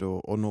 avokado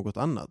och något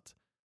annat.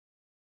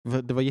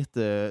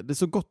 Det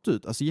såg gott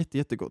ut. Alltså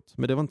jättegott.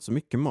 Men det var inte så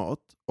mycket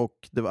mat.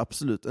 Och det var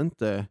absolut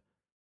inte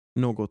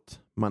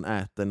något man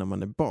äter när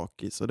man är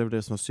bakis. Och det var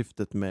det som var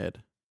syftet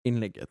med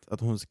inlägget.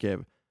 Att hon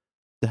skrev,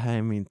 det här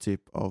är min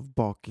typ av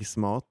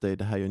bakismat. Det är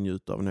det här jag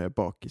njuter av när jag är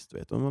bakis. Du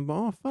vet. Och man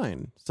bara,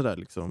 fine. Sådär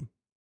liksom.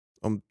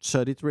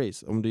 Kör ditt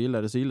race. Om du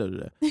gillar det så gillar du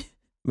det.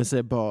 Men så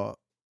är bara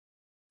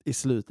i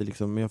slutet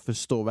liksom, men jag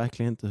förstår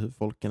verkligen inte hur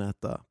folk kan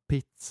äta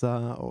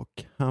pizza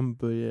och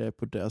hamburgare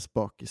på deras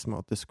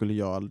bakismat. Det skulle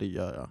jag aldrig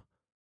göra.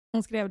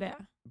 Hon skrev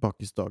det?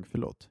 Bakisdag,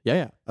 förlåt.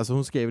 Ja. Alltså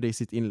hon skrev det i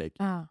sitt inlägg.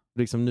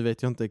 Liksom, nu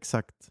vet jag inte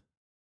exakt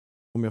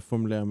om jag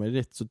formulerar mig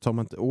rätt så tar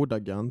man inte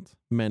ordagrant,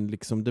 men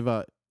liksom det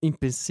var i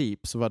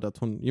princip så var det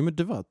att men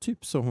det var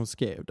typ så hon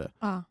skrev det.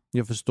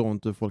 Jag förstår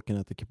inte hur folk kan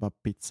äta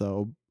kebabpizza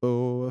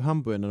och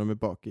hamburgare när de är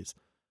bakis.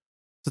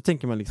 Så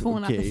tänker man liksom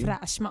hon äter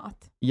fräsch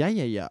mat.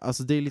 Ja.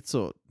 Alltså det är lite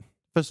så.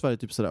 Först var det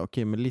typ sådär,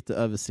 okej, men lite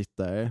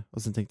översittare.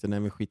 Och sen tänkte jag, nej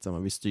men skitsamma,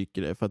 vi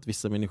stryker det. För att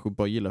vissa människor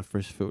bara gillar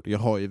fresh food. Jag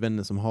har ju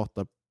vänner som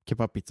hatar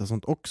kebabpizza och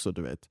sånt också,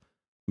 du vet.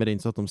 Men det är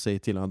inte så att de säger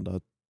till andra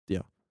att,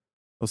 ja.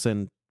 Och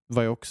sen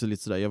var jag också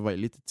lite sådär, jag var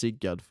lite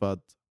triggad för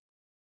att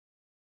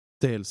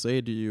dels så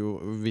är det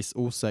ju viss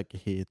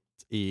osäkerhet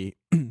i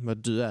vad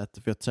du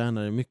äter. För jag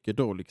tränade mycket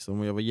då liksom.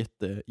 Och jag var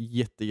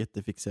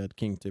jättefixerad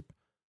kring typ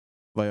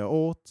vad jag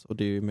åt. Och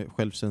det är ju med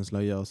självkänsla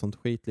att göra sånt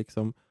skit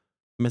liksom.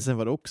 Men sen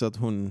var det också att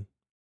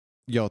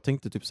jag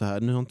tänkte typ så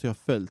här, nu har inte jag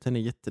följt henne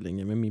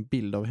jättelänge, men min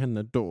bild av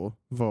henne då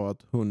var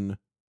att hon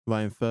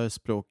var en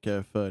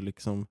förespråkare för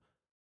liksom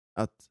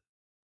att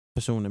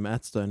personer med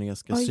ätstörningar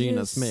ska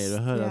synas mer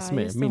och höras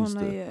mer. Minns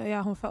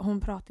du?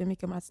 Hon pratar ju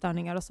mycket om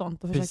ätstörningar och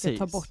sånt och försöker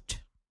ta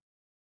bort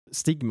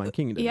stigman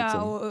kring det.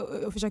 Ja,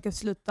 liksom. och försöker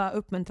sluta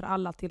uppmuntra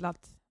alla till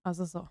att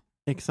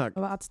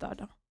vara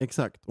ätstörda.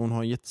 Exakt, hon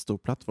har en jättestor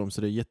plattform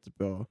så det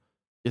är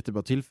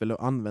jättebra tillfälle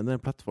att använda den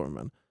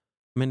plattformen.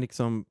 Men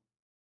liksom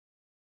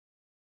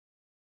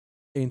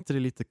är inte det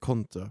lite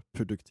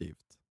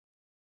kontraproduktivt?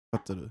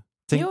 Fattar du?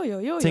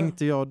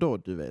 Tänkte jag då,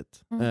 du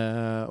vet.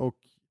 Och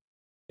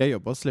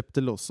jag bara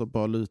släppte loss och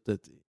bara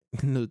lutat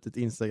ett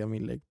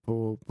Instagram-inlägg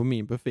på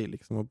min profil.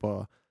 Liksom,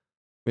 och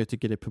jag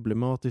tycker det är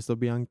problematiskt av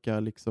Bianca.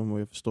 Liksom,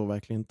 och jag förstår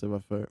verkligen inte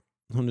varför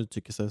hon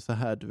uttrycker sig så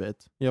här, du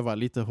vet. Jag var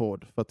lite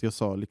hård för att jag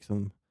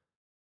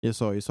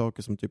sa ju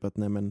saker som typ att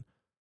nej men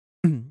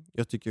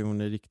jag tycker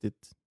hon är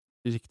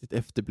riktigt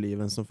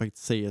efterbliven som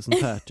faktiskt säger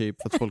sånt här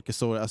typ för att folk är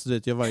så, alltså du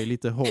vet, jag var ju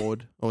lite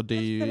hård och det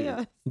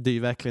är ju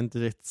verkligen inte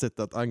rätt sätt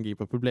att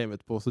angripa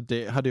problemet på, så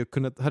det hade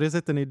jag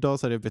sett den idag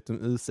så hade jag bett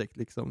om ursäkt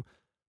liksom.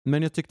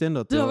 Men jag tyckte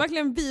ändå att du har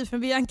verkligen beef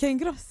med Bianca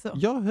Ingrosso.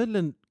 Jag höll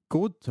en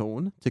god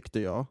ton tyckte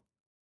jag,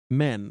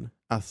 men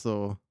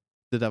alltså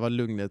det där var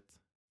lugnet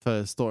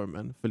för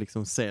stormen, för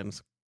liksom sen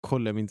så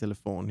kollade jag min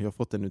telefon, jag har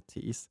fått en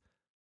notis,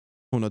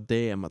 hon har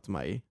DMat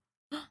mig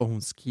och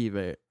hon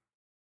skriver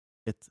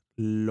ett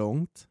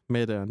långt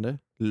meddelande.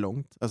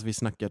 Alltså vi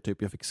snackar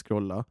typ, jag fick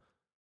scrolla.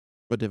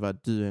 Och det var,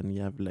 du är en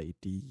jävla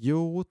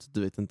idiot.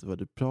 Du vet inte vad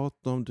du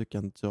pratar om. Du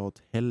kan dra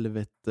åt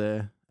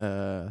helvete.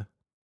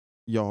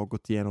 Jag har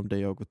gått igenom det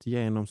jag har gått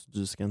igenom. Så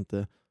du ska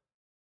inte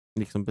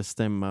liksom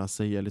bestämma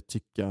sig eller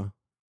tycka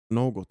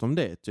något om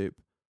det typ.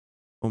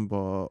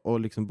 Och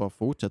liksom bara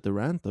fortsätter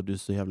ranta. Du är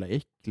så jävla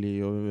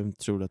äcklig och vem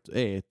tror att du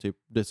är typ.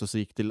 Det så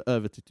gick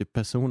över till typ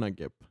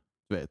personangrepp.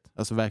 Vet.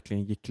 Alltså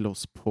verkligen gick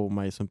loss på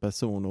mig som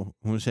person och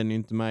hon känner ju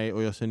inte mig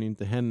och jag känner ju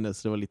inte henne,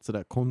 så det var lite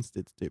sådär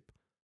konstigt typ.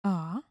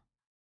 Ja.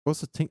 Och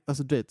så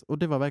alltså du vet, och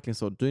det var verkligen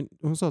så,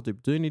 hon sa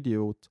typ, du är en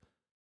idiot,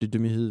 du är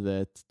dum i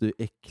huvudet, du är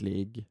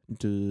äcklig,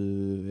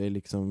 du är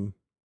liksom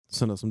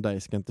sådana som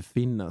dig ska inte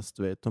finnas,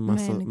 du vet, och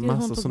massa sådana saker.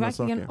 Hon tog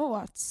verkligen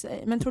åt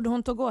sig. Men tror du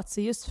hon tog åt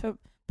sig just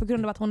på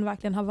grund av att hon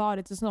verkligen har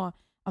varit så,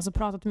 alltså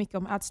pratat mycket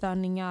om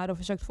ätstörningar och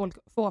försökt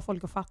få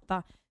folk att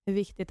fatta hur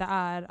viktigt det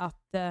är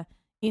att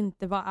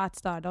inte vara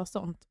ätstörda och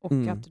sånt, och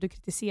att du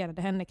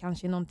kritiserade henne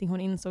kanske i någonting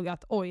hon insåg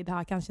att oj, det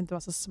här kanske inte var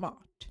så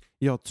smart.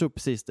 Jag tror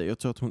precis det. Jag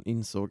tror att hon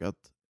insåg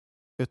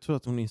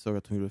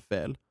att hon gjorde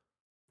fel.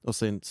 Och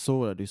sen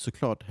sårade ju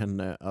såklart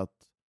henne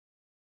att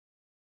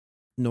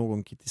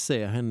någon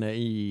kritiserar henne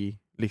i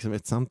liksom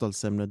ett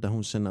samtalsämne där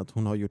hon känner att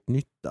hon har gjort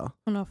nytta.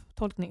 Hon har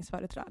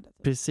tolkningsföreträde.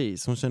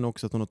 Precis, hon känner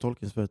också att hon har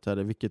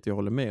tolkningsföreträde, vilket jag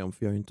håller med om,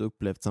 för jag har ju inte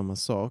upplevt samma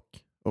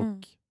sak.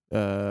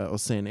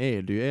 Och sen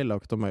är det ju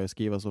elakt om mig att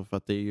skriva så, för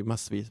att det är ju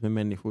massvis med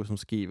människor som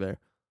skriver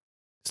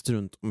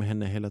strunt om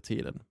henne hela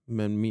tiden.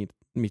 Men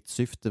mitt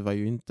syfte var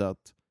ju inte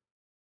att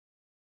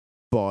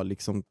bara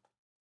liksom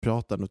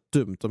prata något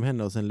dumt om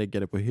henne och sen lägga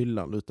det på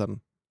hyllan, utan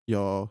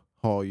jag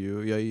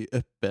är ju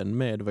öppen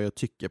med vad jag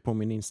tycker på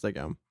min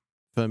Instagram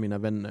för mina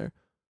vänner.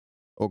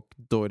 Och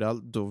då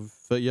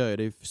gör jag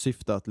det i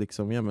syfte att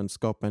liksom,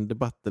 skapa en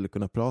debatt eller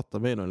kunna prata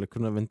med någon eller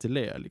kunna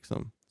ventilera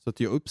liksom. Så att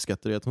jag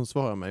uppskattar det att hon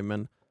svarar mig,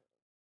 men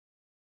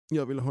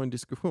jag ville ha en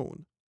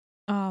diskussion.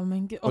 Ja,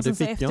 men gud. Och sen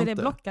så efter det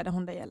blockade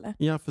hon dig, eller?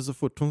 Ja, för så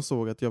fort hon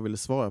såg att jag ville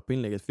svara på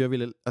inlägget, för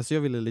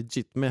jag ville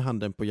legit med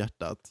handen på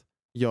hjärtat,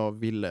 jag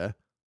ville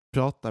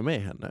prata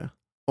med henne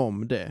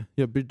om det.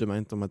 Jag brydde mig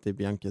inte om att det är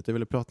Bianca. Jag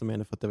ville prata med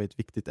henne för att det var ett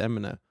viktigt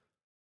ämne.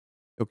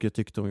 Och jag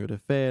tyckte hon gjorde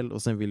fel,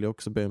 och sen ville jag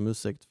också be om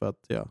ursäkt för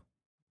att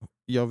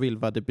jag vill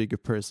vara the bigger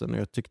person, och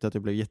jag tyckte att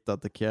jag blev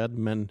jätteattackerad,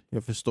 men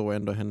jag förstår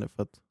ändå henne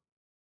för att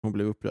hon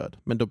blev upprörd.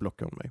 Men då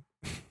blockade hon mig.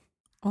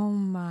 Oh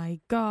my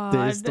god. Det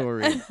är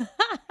storyn.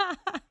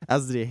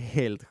 Alltså det är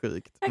helt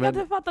sjukt. Jag kan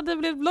inte fatta att du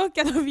blev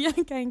blockad av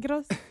Bianca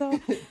Ingrosso.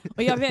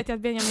 Och jag vet ju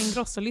att Benjamin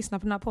Ingrosso lyssnar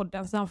på den här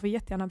podden, så han får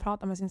jättegärna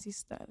prata med sin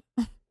syster.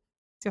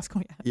 Så jag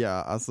skojar. Ja,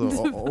 alltså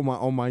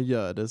om man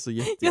gör det så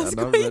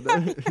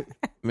jättegärna.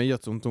 Men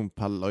jag tror inte hon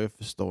pallar, och jag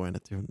förstår henne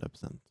till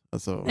 100%.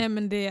 Alltså. Nej,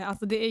 men det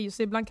är ju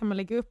så, ibland kan man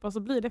lägga upp och så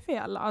blir det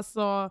fel.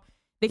 Alltså,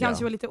 det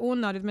kanske var lite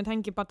onödigt med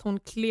tanke på att hon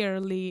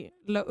clearly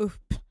la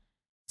upp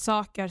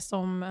saker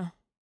som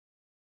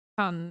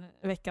kan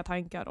väcka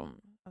tankar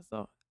om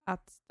alltså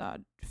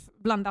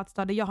bland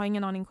ätstörda. Jag har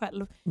ingen aning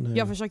själv. Nej.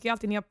 Jag försöker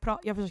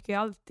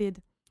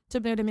alltid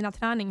typ när jag gjorde mina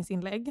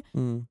träningsinlägg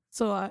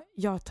så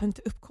jag tar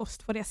inte upp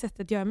kost på det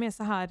sättet. Jag är mer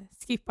så här,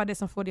 skippa det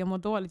som får dig att må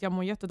dåligt. Jag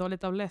mår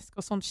jättedåligt av läsk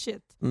och sånt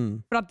shit.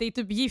 För att det är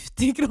typ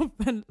gift i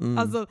kroppen.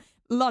 Alltså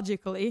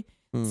logically.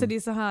 Så det är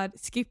så här,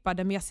 skippa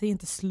det, men jag säger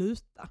inte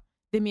sluta.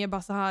 Det är mer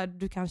bara så här,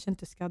 du kanske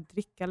inte ska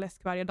dricka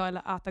läsk varje dag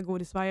eller äta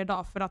godis varje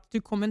dag för att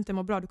du kommer inte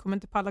må bra, du kommer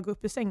inte palla gå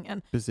upp ur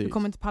sängen. Precis. Du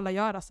kommer inte palla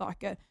göra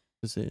saker.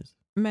 Precis.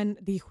 Men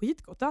det är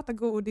skitgott att äta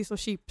godis och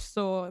chips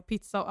och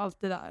pizza och allt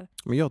det där.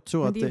 Men jag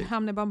tror att det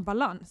hamnar bara en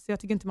balans. Jag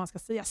tycker inte man ska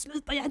säga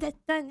sluta göra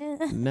detta.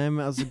 Nej, men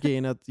alltså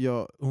grejen är att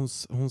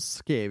hon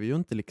skrev ju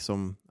inte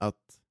liksom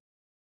att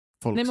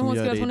folk som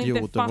gör det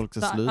idioter och folk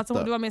ska sluta. Alltså,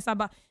 det var mer såhär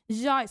bara,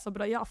 jag är så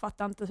bra, jag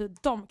fattar inte hur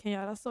de kan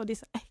göra så. Det är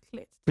så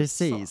äckligt.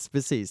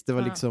 Precis. Det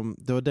var liksom,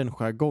 det var den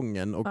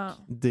jargongen och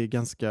det är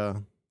ganska,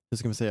 hur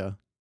ska man säga,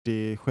 det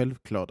är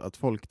självklart att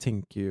folk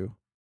tänker ju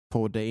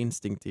på det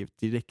instinktivt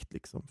direkt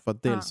liksom. För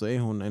att dels så är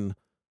hon är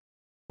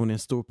en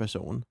stor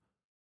person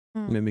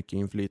med mycket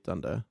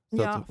inflytande.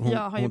 Så att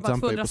jag har ju bara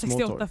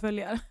 268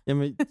 följare. Ja,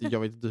 men jag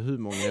vet inte hur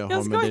många jag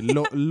har, men det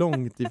är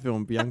långt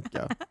ifrån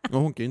Bianca. Och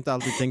hon kan ju inte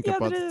alltid tänka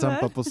på att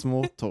trampa på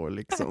småtår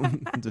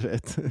liksom, du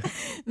vet.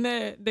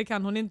 Nej, det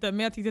kan hon inte.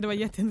 Men jag tyckte det var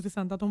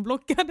jätteintressant att hon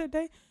blockade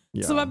dig.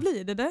 Ja. Så vad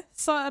blir det?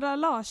 Sara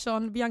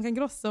Larsson, Bianca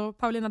Ingrosso och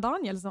Paulina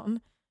Danielsson.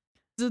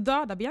 Du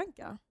dödar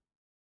Bianca.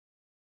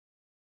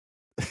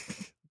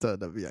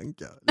 Döda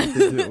Bianca.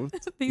 Lite dumt.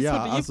 Det är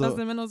svårt att gifta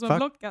sig med någon som har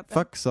blockat det.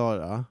 Fuck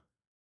Sara.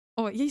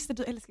 Just det,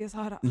 du älskar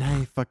Sara.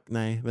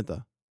 Nej,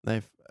 vänta.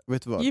 Nej,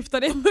 vet du vad? Gifta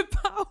dig med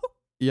Pau.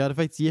 Jag hade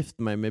faktiskt gift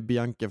mig med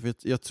Bianca för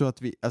jag tror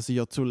att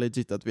jag tror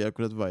legit att vi hade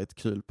kunnat vara ett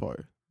kul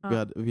par.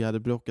 Vi hade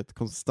bråkat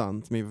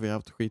konstant, men vi har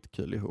haft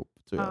skitkul ihop,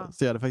 tror jag.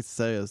 Så jag hade faktiskt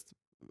seriöst,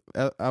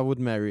 I would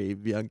marry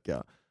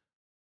Bianca.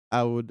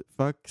 I would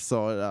fuck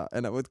Sara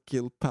and I would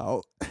kill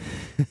Pau.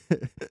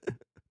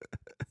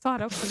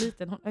 Sara är också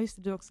liten. Just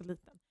det, du är också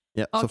liten.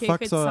 Ja, så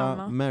fuck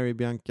Sara, marry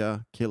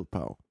Bianca, kill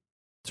Pau.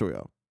 Tror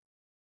jag.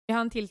 Jag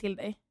har en till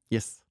dig.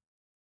 Yes.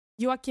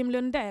 Joakim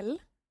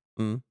Lundell.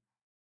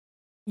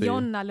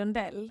 Jonna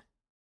Lundell.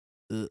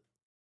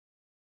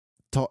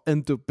 Ta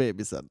inte upp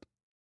bebisen.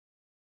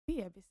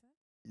 Bebisen?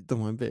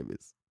 De har en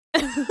bebis.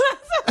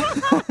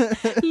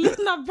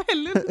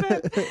 Lundell.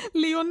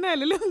 Lionel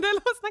Lundell.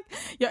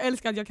 Jag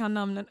älskar att jag kan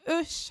namnen.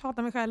 Usch,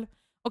 hatar mig själv.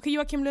 Och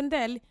Joakim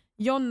Lundell,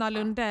 Jonna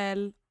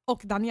Lundell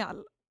och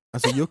Daniel.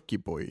 Alltså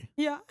Jockiboi.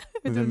 Ja,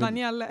 vet du vem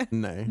Daniel är?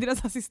 Nej.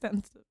 Deras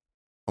assistent.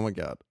 Oh my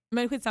god.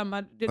 Men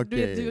skitsamma, du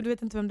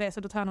vet inte vem det är,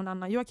 så då tar jag någon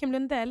annan. Joakim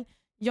Lundell,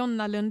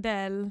 Jonna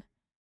Lundell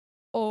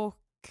och...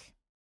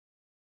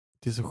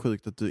 Det är så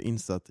sjukt att du är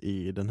insatt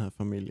i den här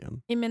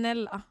familjen.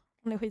 Imenella,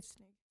 hon är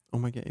skitsnygg. Oh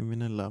my god,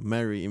 Imenella.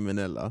 Mary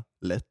Imenella,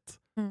 lätt.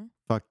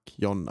 Fuck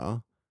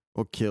Jonna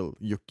och kill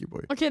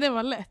Jockiboi. Okej, det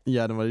var lätt.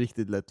 Ja, den var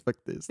riktigt lätt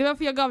faktiskt. Det var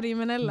för jag gav dig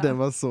Imenella. Den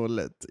var så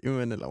lätt.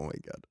 Imenella, oh my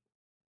god.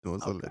 Den var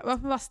så lätt.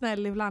 Varför vara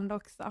snäll ibland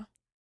också?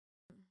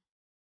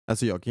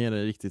 Alltså jag kan ge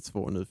dig riktigt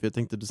svår nu, för jag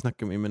tänkte att du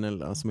snackar om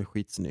Imenella som är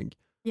skitsnygg.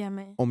 Ge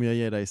mig. Om jag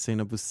ger dig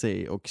Sina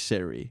Bosé och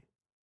Sherry.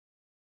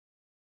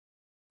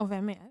 Och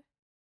vem är?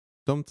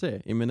 De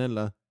tre,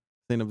 Imenella,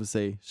 Sina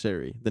Bosé,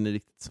 Sherry. Den är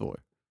riktigt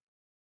svår.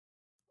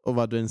 Och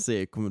vad du än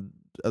säger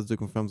du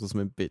kommer framstå som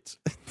en bitch.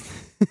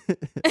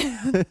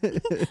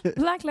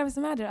 Black Lives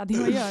Matter, Adi,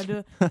 vad gör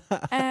du?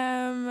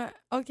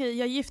 Okej,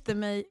 jag gifte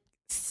mig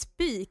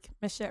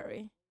med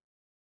Sherry.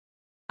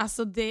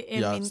 Alltså det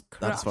är min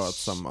crush. Jag hade svarat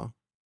samma.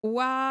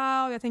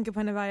 Wow, jag tänker på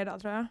henne varje dag,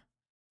 tror jag.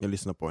 Jag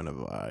lyssnar på henne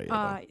varje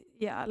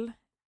dag.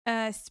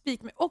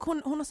 Speak me. Och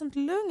hon har sånt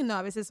lugn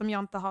över sig som jag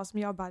inte har, som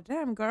jag bara,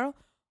 damn girl.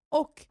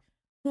 Och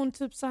hon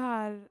typ så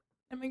här,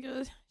 men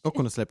gud. Och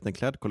hon har släppt en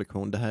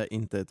klädkollektion. Det här är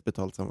inte ett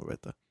betalt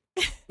samarbete.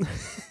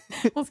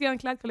 Hon ska göra en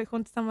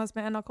klädkollektion tillsammans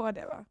med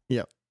NAKD, va?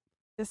 Ja.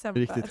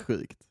 December. Riktigt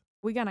sjukt.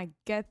 We're gonna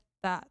get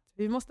that.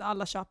 Vi måste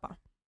alla köpa.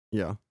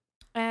 Ja.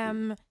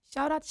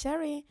 Shout out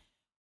Sherry.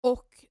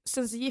 Och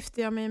sen så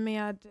gifte jag mig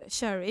med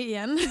Sherry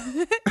igen.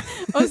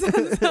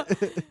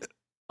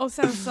 och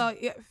sen så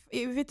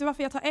vet du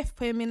varför jag tar F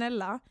på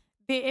Eminella?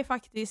 Det är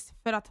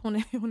faktiskt för att hon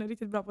är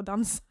riktigt bra på att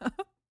dansa.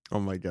 Oh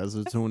my god,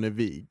 så hon är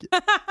vig.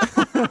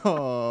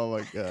 Oh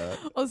my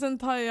god. Och sen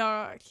tar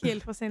jag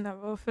kill på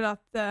Sina för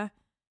att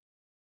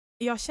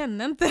jag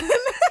känner inte henne.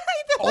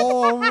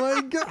 Oh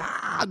my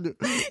god.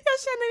 Jag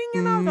känner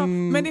ingen av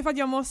dem. Men det är för att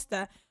jag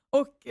måste.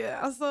 Och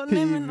alltså,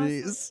 nej men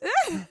alltså.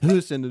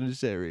 Hur känner du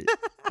Sherry?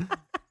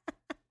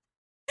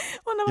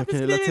 Hon har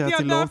beskrivit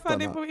jag därför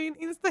det på min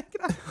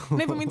Instagram.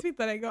 Nej, på min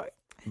Twitter en gång.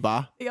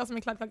 Va? Det är jag som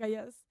är kladdkaka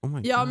yes. Oh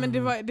ja, men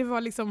det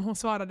var liksom,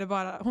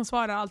 hon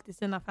svarar alltid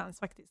sina fans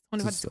faktiskt. Hon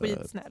är faktiskt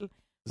skitsnäll.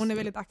 Hon är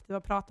väldigt aktiv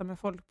och pratar med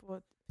folk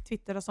på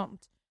Twitter och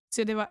sånt.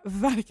 Så det var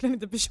verkligen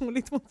inte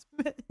personligt mot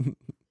mig.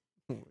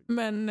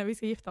 Men vi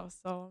ska gifta oss.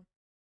 Så.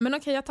 Men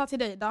okej, jag tar till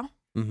dig då.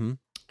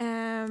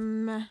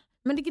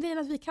 Men det är grejen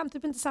att vi kan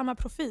typ inte samma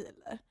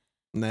profiler.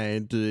 Nej,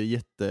 du är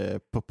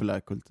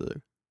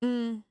jättepopulärkultur.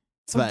 Mm.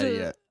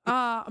 Sverige.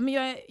 Men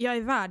jag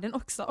är världen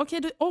också.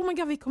 Okej, oh my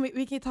god,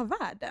 vi kan ju ta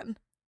världen.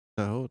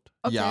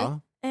 Okay. Ja.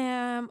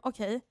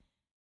 Okej.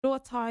 Då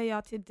tar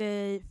jag till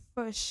dig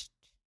först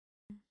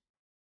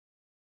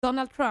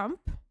Donald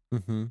Trump.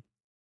 Mm-hmm.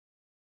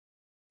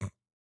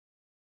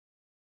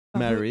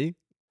 Mary.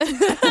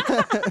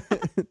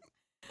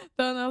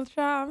 Donald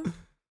Trump.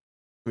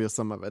 Vi har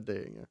samma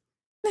värderingar.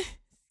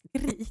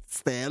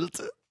 Stelt.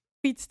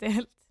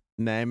 Skitstelt.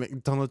 Nej,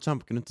 men Donald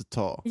Trump kan du inte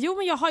ta. Jo,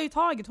 men jag har ju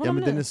tagit honom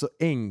nu. Ja, men den är så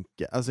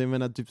enkel. Alltså jag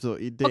menar typ så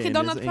idén Okej,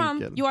 Donald är så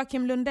Trump, enkel.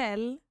 Joakim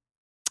Lundell.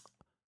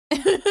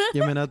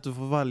 Jag menar att du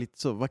får vara lite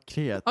så, var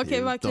kreativ.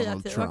 Okej, var kreativ.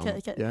 Donald Trump.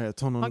 Okej. Ja, jag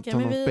tar någon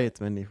fet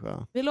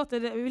människa. Vi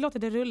låter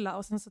det rulla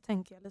och sen så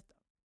tänker jag lite.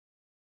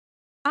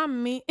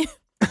 Ami.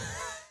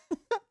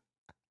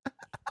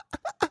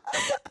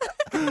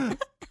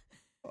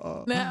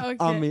 Nej,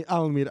 okay.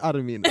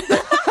 Armin.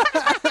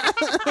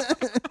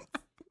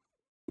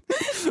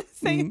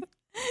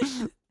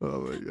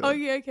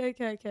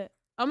 Okej.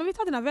 Ja, men vi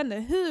tar dina vänner.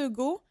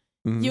 Hugo,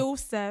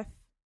 Josef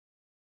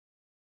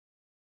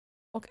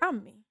och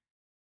Ami.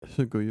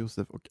 Hugo,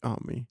 Josef och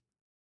Ami.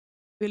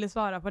 Vill du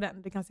svara på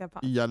den? Du kan säga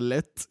pass. Ja,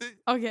 lätt.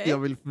 Okay. Jag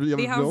vill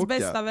det är hans bråka.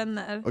 bästa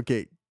vänner.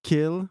 Okej,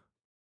 kill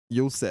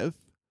Josef.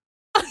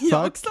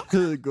 Fuck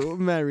Hugo,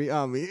 marry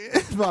Ami.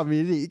 Ami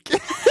är rik.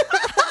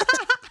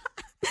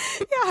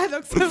 Jag hade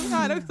också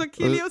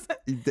kill Josef.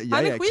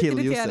 Han är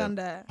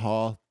skitirriterande.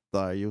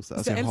 Hatar Josef.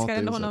 Alltså, jag älskar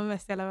ändå honom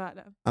mest i hela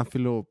världen. Han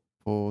fyller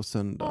på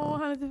söndag.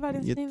 Han är typ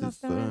världens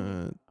finaste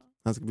människa.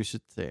 Han ska bli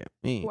 23.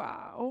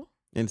 Wow.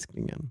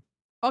 Älsklingen.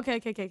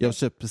 Okej. Jag har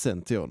köpt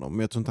present till honom, men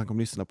jag tror inte han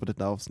kommer lyssna på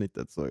detta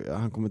avsnittet, så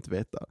han kommer inte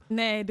veta.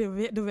 Nej,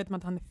 då vet man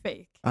att han är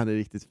fake. Han är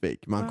riktigt fake,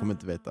 men han kommer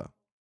inte veta.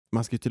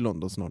 Man ska ju till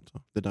London snart.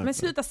 Så. Det är men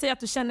sluta säga att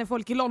du känner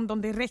folk i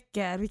London, det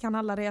räcker. Vi kan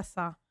alla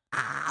resa.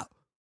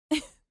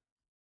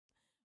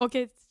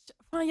 Okej,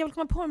 fan, jag vill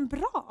komma på en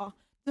bra.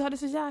 Du hade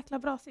så jäkla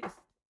bra sist.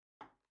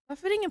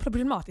 Varför är det ingen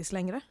problematisk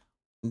längre?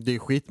 Det är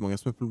skitmånga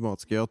som är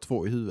problematiska. Jag har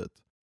 2 i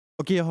huvudet.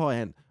 Okej, jag har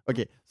en.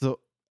 Okej, så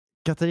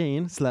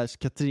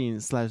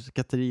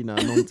Katarina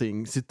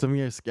någonting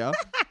Zytomierska,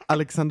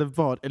 Alexander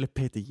Bard eller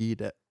Peter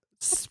Jihde.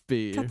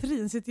 Spyr.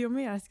 Katrin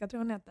Zytomierska tror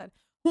hon heter.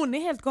 Hon är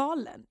helt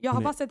galen. Jag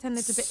har bara sett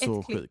henne typ i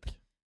ett klipp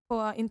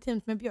på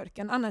Intimt med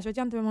Björken. Annars vet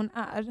jag inte vem hon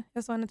är.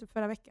 Jag såg henne typ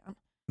förra veckan.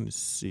 Hon är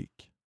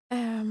psyk.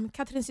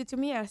 Katrin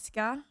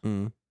Zytomierska,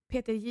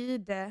 Peter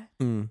Jihde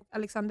och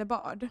Alexander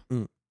Bard.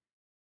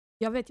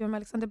 Jag vet ju vem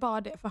Alexander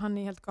Bard är, för han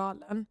är helt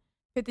galen.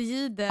 Peter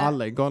Jihde...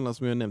 Alla är galna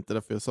som jag nämnde,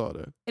 därför jag sa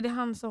det. Är det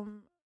han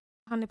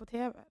är på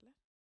tv eller?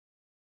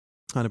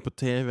 Han är på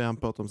tv, han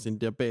pratar om sin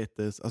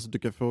diabetes. Alltså du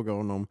kan fråga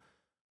honom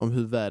om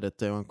hur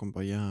värdet är och han kommer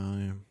bara,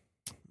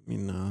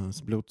 mina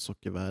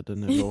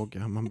blodsockervärden är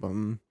låga. Man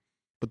bara,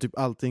 Och typ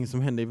allting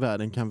som händer i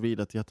världen kan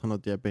vrida till att han har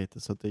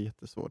diabetes, så att det är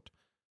jättesvårt.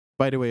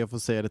 By the way, jag får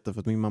säga detta för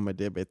att min mamma är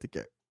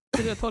diabetiker.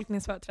 Så du har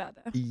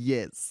tolkningsföreträde?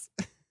 Yes.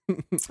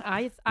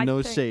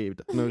 No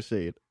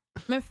shade.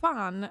 Men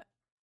fan.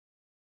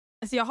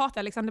 Alltså jag hatar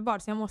Alexander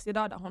Bard, så jag måste ju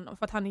döda honom.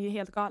 För att han är ju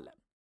helt galen.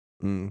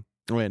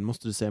 Och en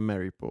måste du säga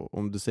Mary på.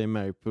 Om du säger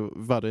Mary på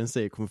vad du än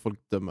säger kommer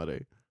folk döma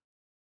dig.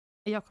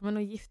 Jag kommer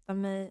nog gifta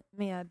mig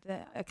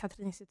med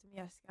Katrin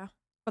Zytomierska.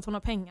 För att hon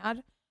har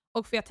pengar.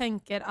 Och för jag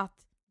tänker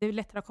att det är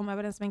lättare att komma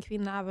överens med en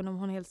kvinna även om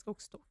hon är helt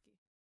skogstokig.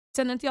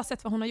 Sen har inte jag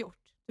sett vad hon har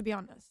gjort, to be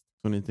honest.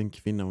 Hon är inte en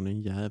kvinna, hon är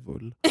en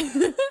djävul.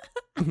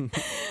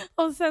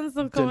 Och sen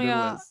så kommer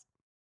jag...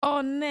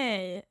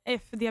 nej,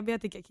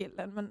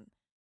 diabetikerkillen. Men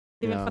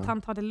det är väl för att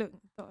han tar det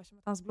lugnt då. Som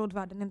att hans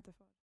blodvärden inte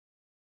får...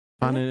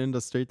 Han är den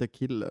enda straighta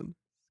killen.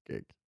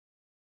 Skräck.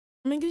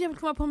 Men gud, jag vill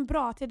komma på en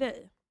bra till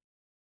dig.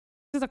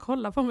 Sluta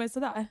kolla på mig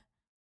sådär.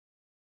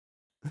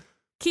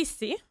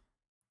 Kissy.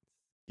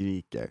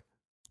 Skriker.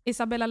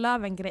 Isabella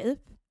Löwengrip.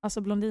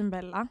 Alltså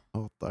Blondinbella.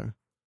 Hatar.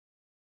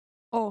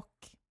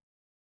 Och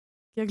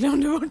jag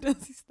glömde bort den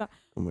sista.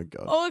 Oh my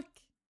god.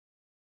 Och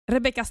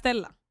Rebecca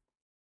Stella.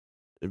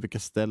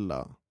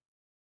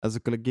 Alltså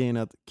kolla, grejen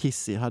är att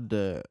Kissy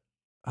hade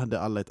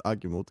alla ett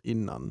agg emot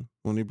innan.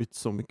 Hon har blivit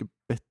så mycket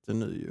bättre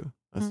nu ju.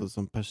 Alltså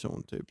som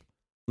person typ.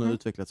 Hon har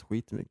utvecklats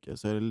skitmycket.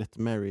 Så är det lätt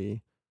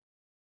Mary.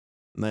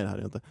 Nej, det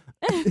hade jag inte.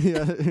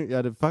 jag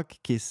hade fuck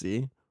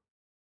Kissy.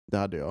 Det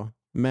hade jag.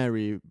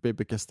 Mary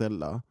Rebecca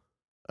Stella.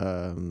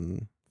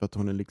 För att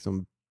hon är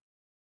liksom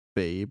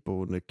babe och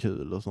hon är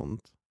kul och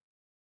sånt.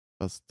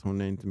 Fast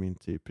hon är inte min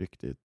typ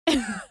riktigt.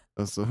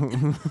 Alltså.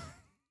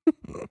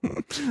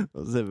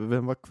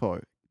 Vem var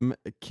kvar?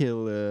 Kill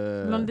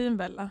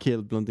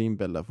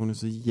Blondinbella. För hon är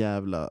så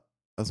jävla...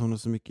 Alltså hon har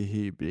så mycket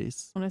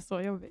hybris. Hon är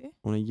så jobbig.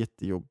 Hon är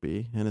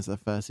jättejobbig. Hennes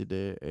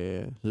affärsidé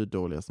är hur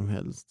dåliga som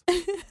helst.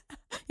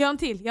 Jag har en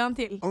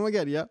till. Oh my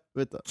god, ja.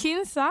 Vet du.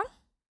 Kinsa.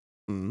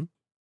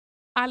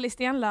 Alice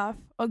Stenlöf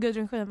och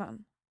Gudrun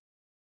Schyman.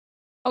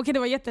 Okej, det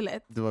var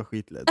jättelätt. Det var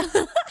skitlätt.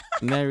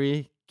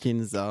 Mary,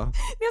 Kinsa.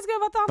 Jag ska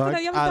bara ta fuck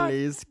det där.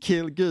 Alice,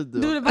 kill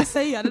Gudrun. Du vill bara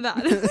säga det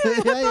där.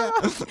 ja.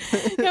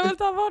 Jag vill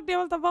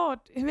ta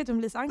bort. Jag vet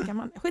om Lisa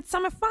Ankarman.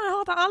 Skitsamma, fan, jag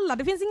hatar alla.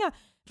 Det finns inga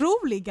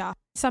roliga.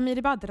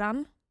 Samir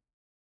Badran.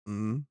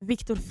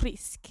 Viktor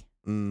Frisk.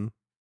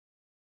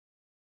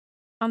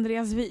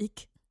 Andreas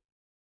Wik.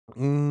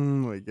 Oh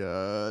my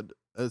god.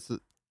 Alltså,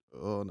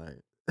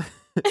 nej.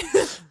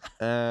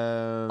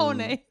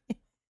 Nej.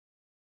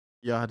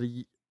 Jag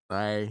hade...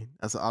 Nej,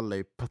 alltså alla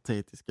är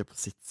patetiska på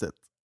sitt sätt.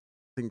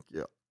 Tänker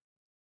jag.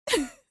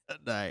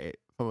 Nej,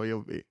 fan vad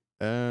jobbig.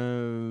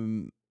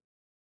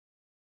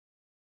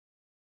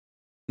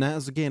 Nej,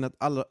 alltså grejen är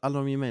att alla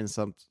de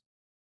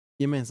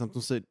gemensamt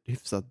de ser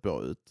hyfsat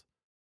bra ut.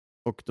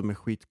 Och de är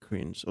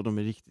skitcringe och de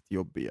är riktigt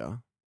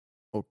jobbiga.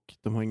 Och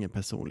de har ingen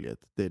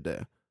personlighet, det är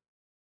det.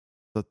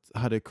 Så att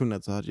hade jag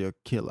kunnat så hade jag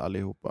kill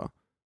allihopa.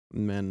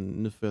 Men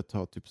nu får jag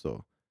ta typ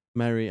så.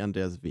 Mary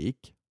Andreas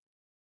Wik.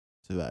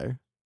 Tyvärr.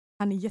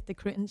 Han är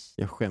jättecringe.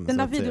 Jag skäms. Den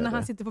där videon när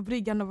han sitter på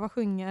bryggan och vad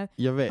sjunger.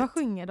 Jag vet. Vad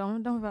sjunger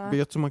de?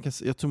 Jag tror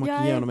man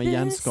kan ge honom en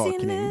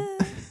hjärnskakning.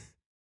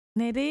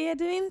 Nej, det är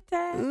du inte.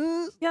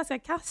 Jag ska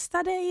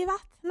kasta dig i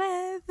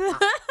vattnet.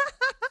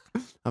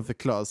 Han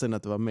förklarade sen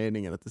att det var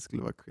meningen att det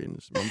skulle vara cringe.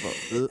 Man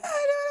bara...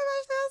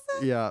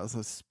 Ja,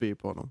 så spy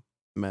på honom.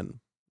 Men,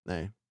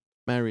 nej.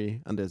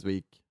 Mary Andreas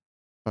Wik.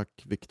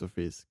 Fuck Victor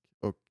Frisk.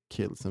 Och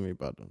kill Samir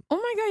Badran. Oh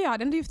my god, ja.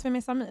 Den är gift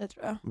med Samir,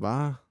 tror jag.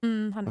 Va?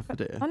 Han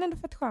är ändå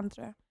fett skön,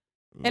 tror jag.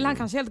 Mm. Eller han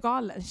kanske är helt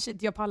galen.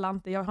 Shit, jag pallar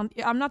inte.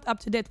 I'm not up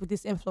to date with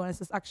these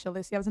influencers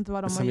actually. Så jag vet inte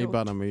vad de har Samir gjort.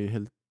 Badran är ju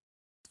helt...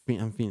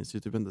 Han finns ju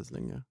typ inte så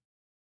länge.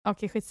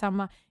 Okej,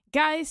 skitsamma.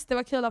 Guys, det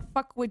var kul att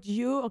fuck with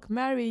you och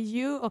marry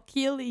you och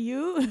kill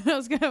you.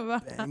 Ska jag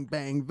bara... Bang,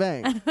 bang,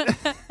 bang.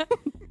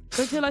 Det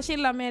var kul att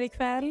chilla med er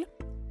ikväll.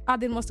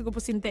 Adin måste gå på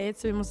sin date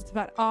så vi måste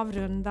tyvärr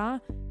avrunda.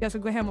 Jag ska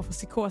gå hem och få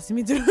psykos i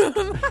mitt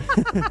rum.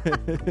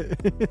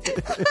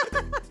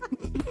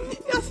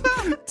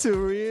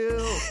 Too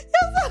real.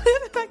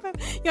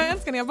 Jag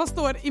älskar när jag bara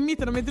står i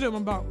mitten av mitt rum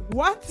och bara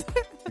what?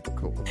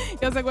 Cool.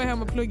 Jag ska gå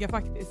hem och plugga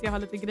faktiskt. Jag har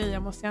lite grejer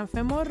jag måste göra för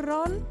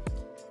imorgon.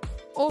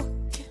 Och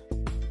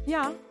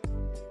ja,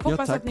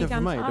 hoppas att ni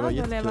kan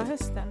överleva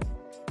hösten.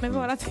 Med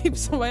våra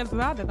tips som var helt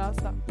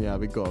värdelösa. Ja,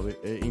 vi gav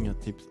inga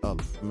tips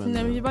alls. Men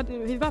nej, men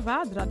vi var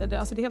vädrade det.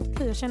 Alltså det är helt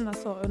okej att känna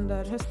så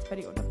under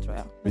höstperioden, tror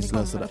jag. Vi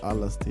slösade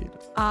allas tid.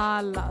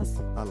 Allas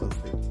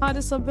tid. Ha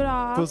det så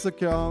bra. Puss och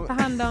kram. Ta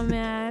hand om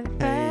er.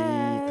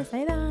 Hej.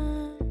 Hej då.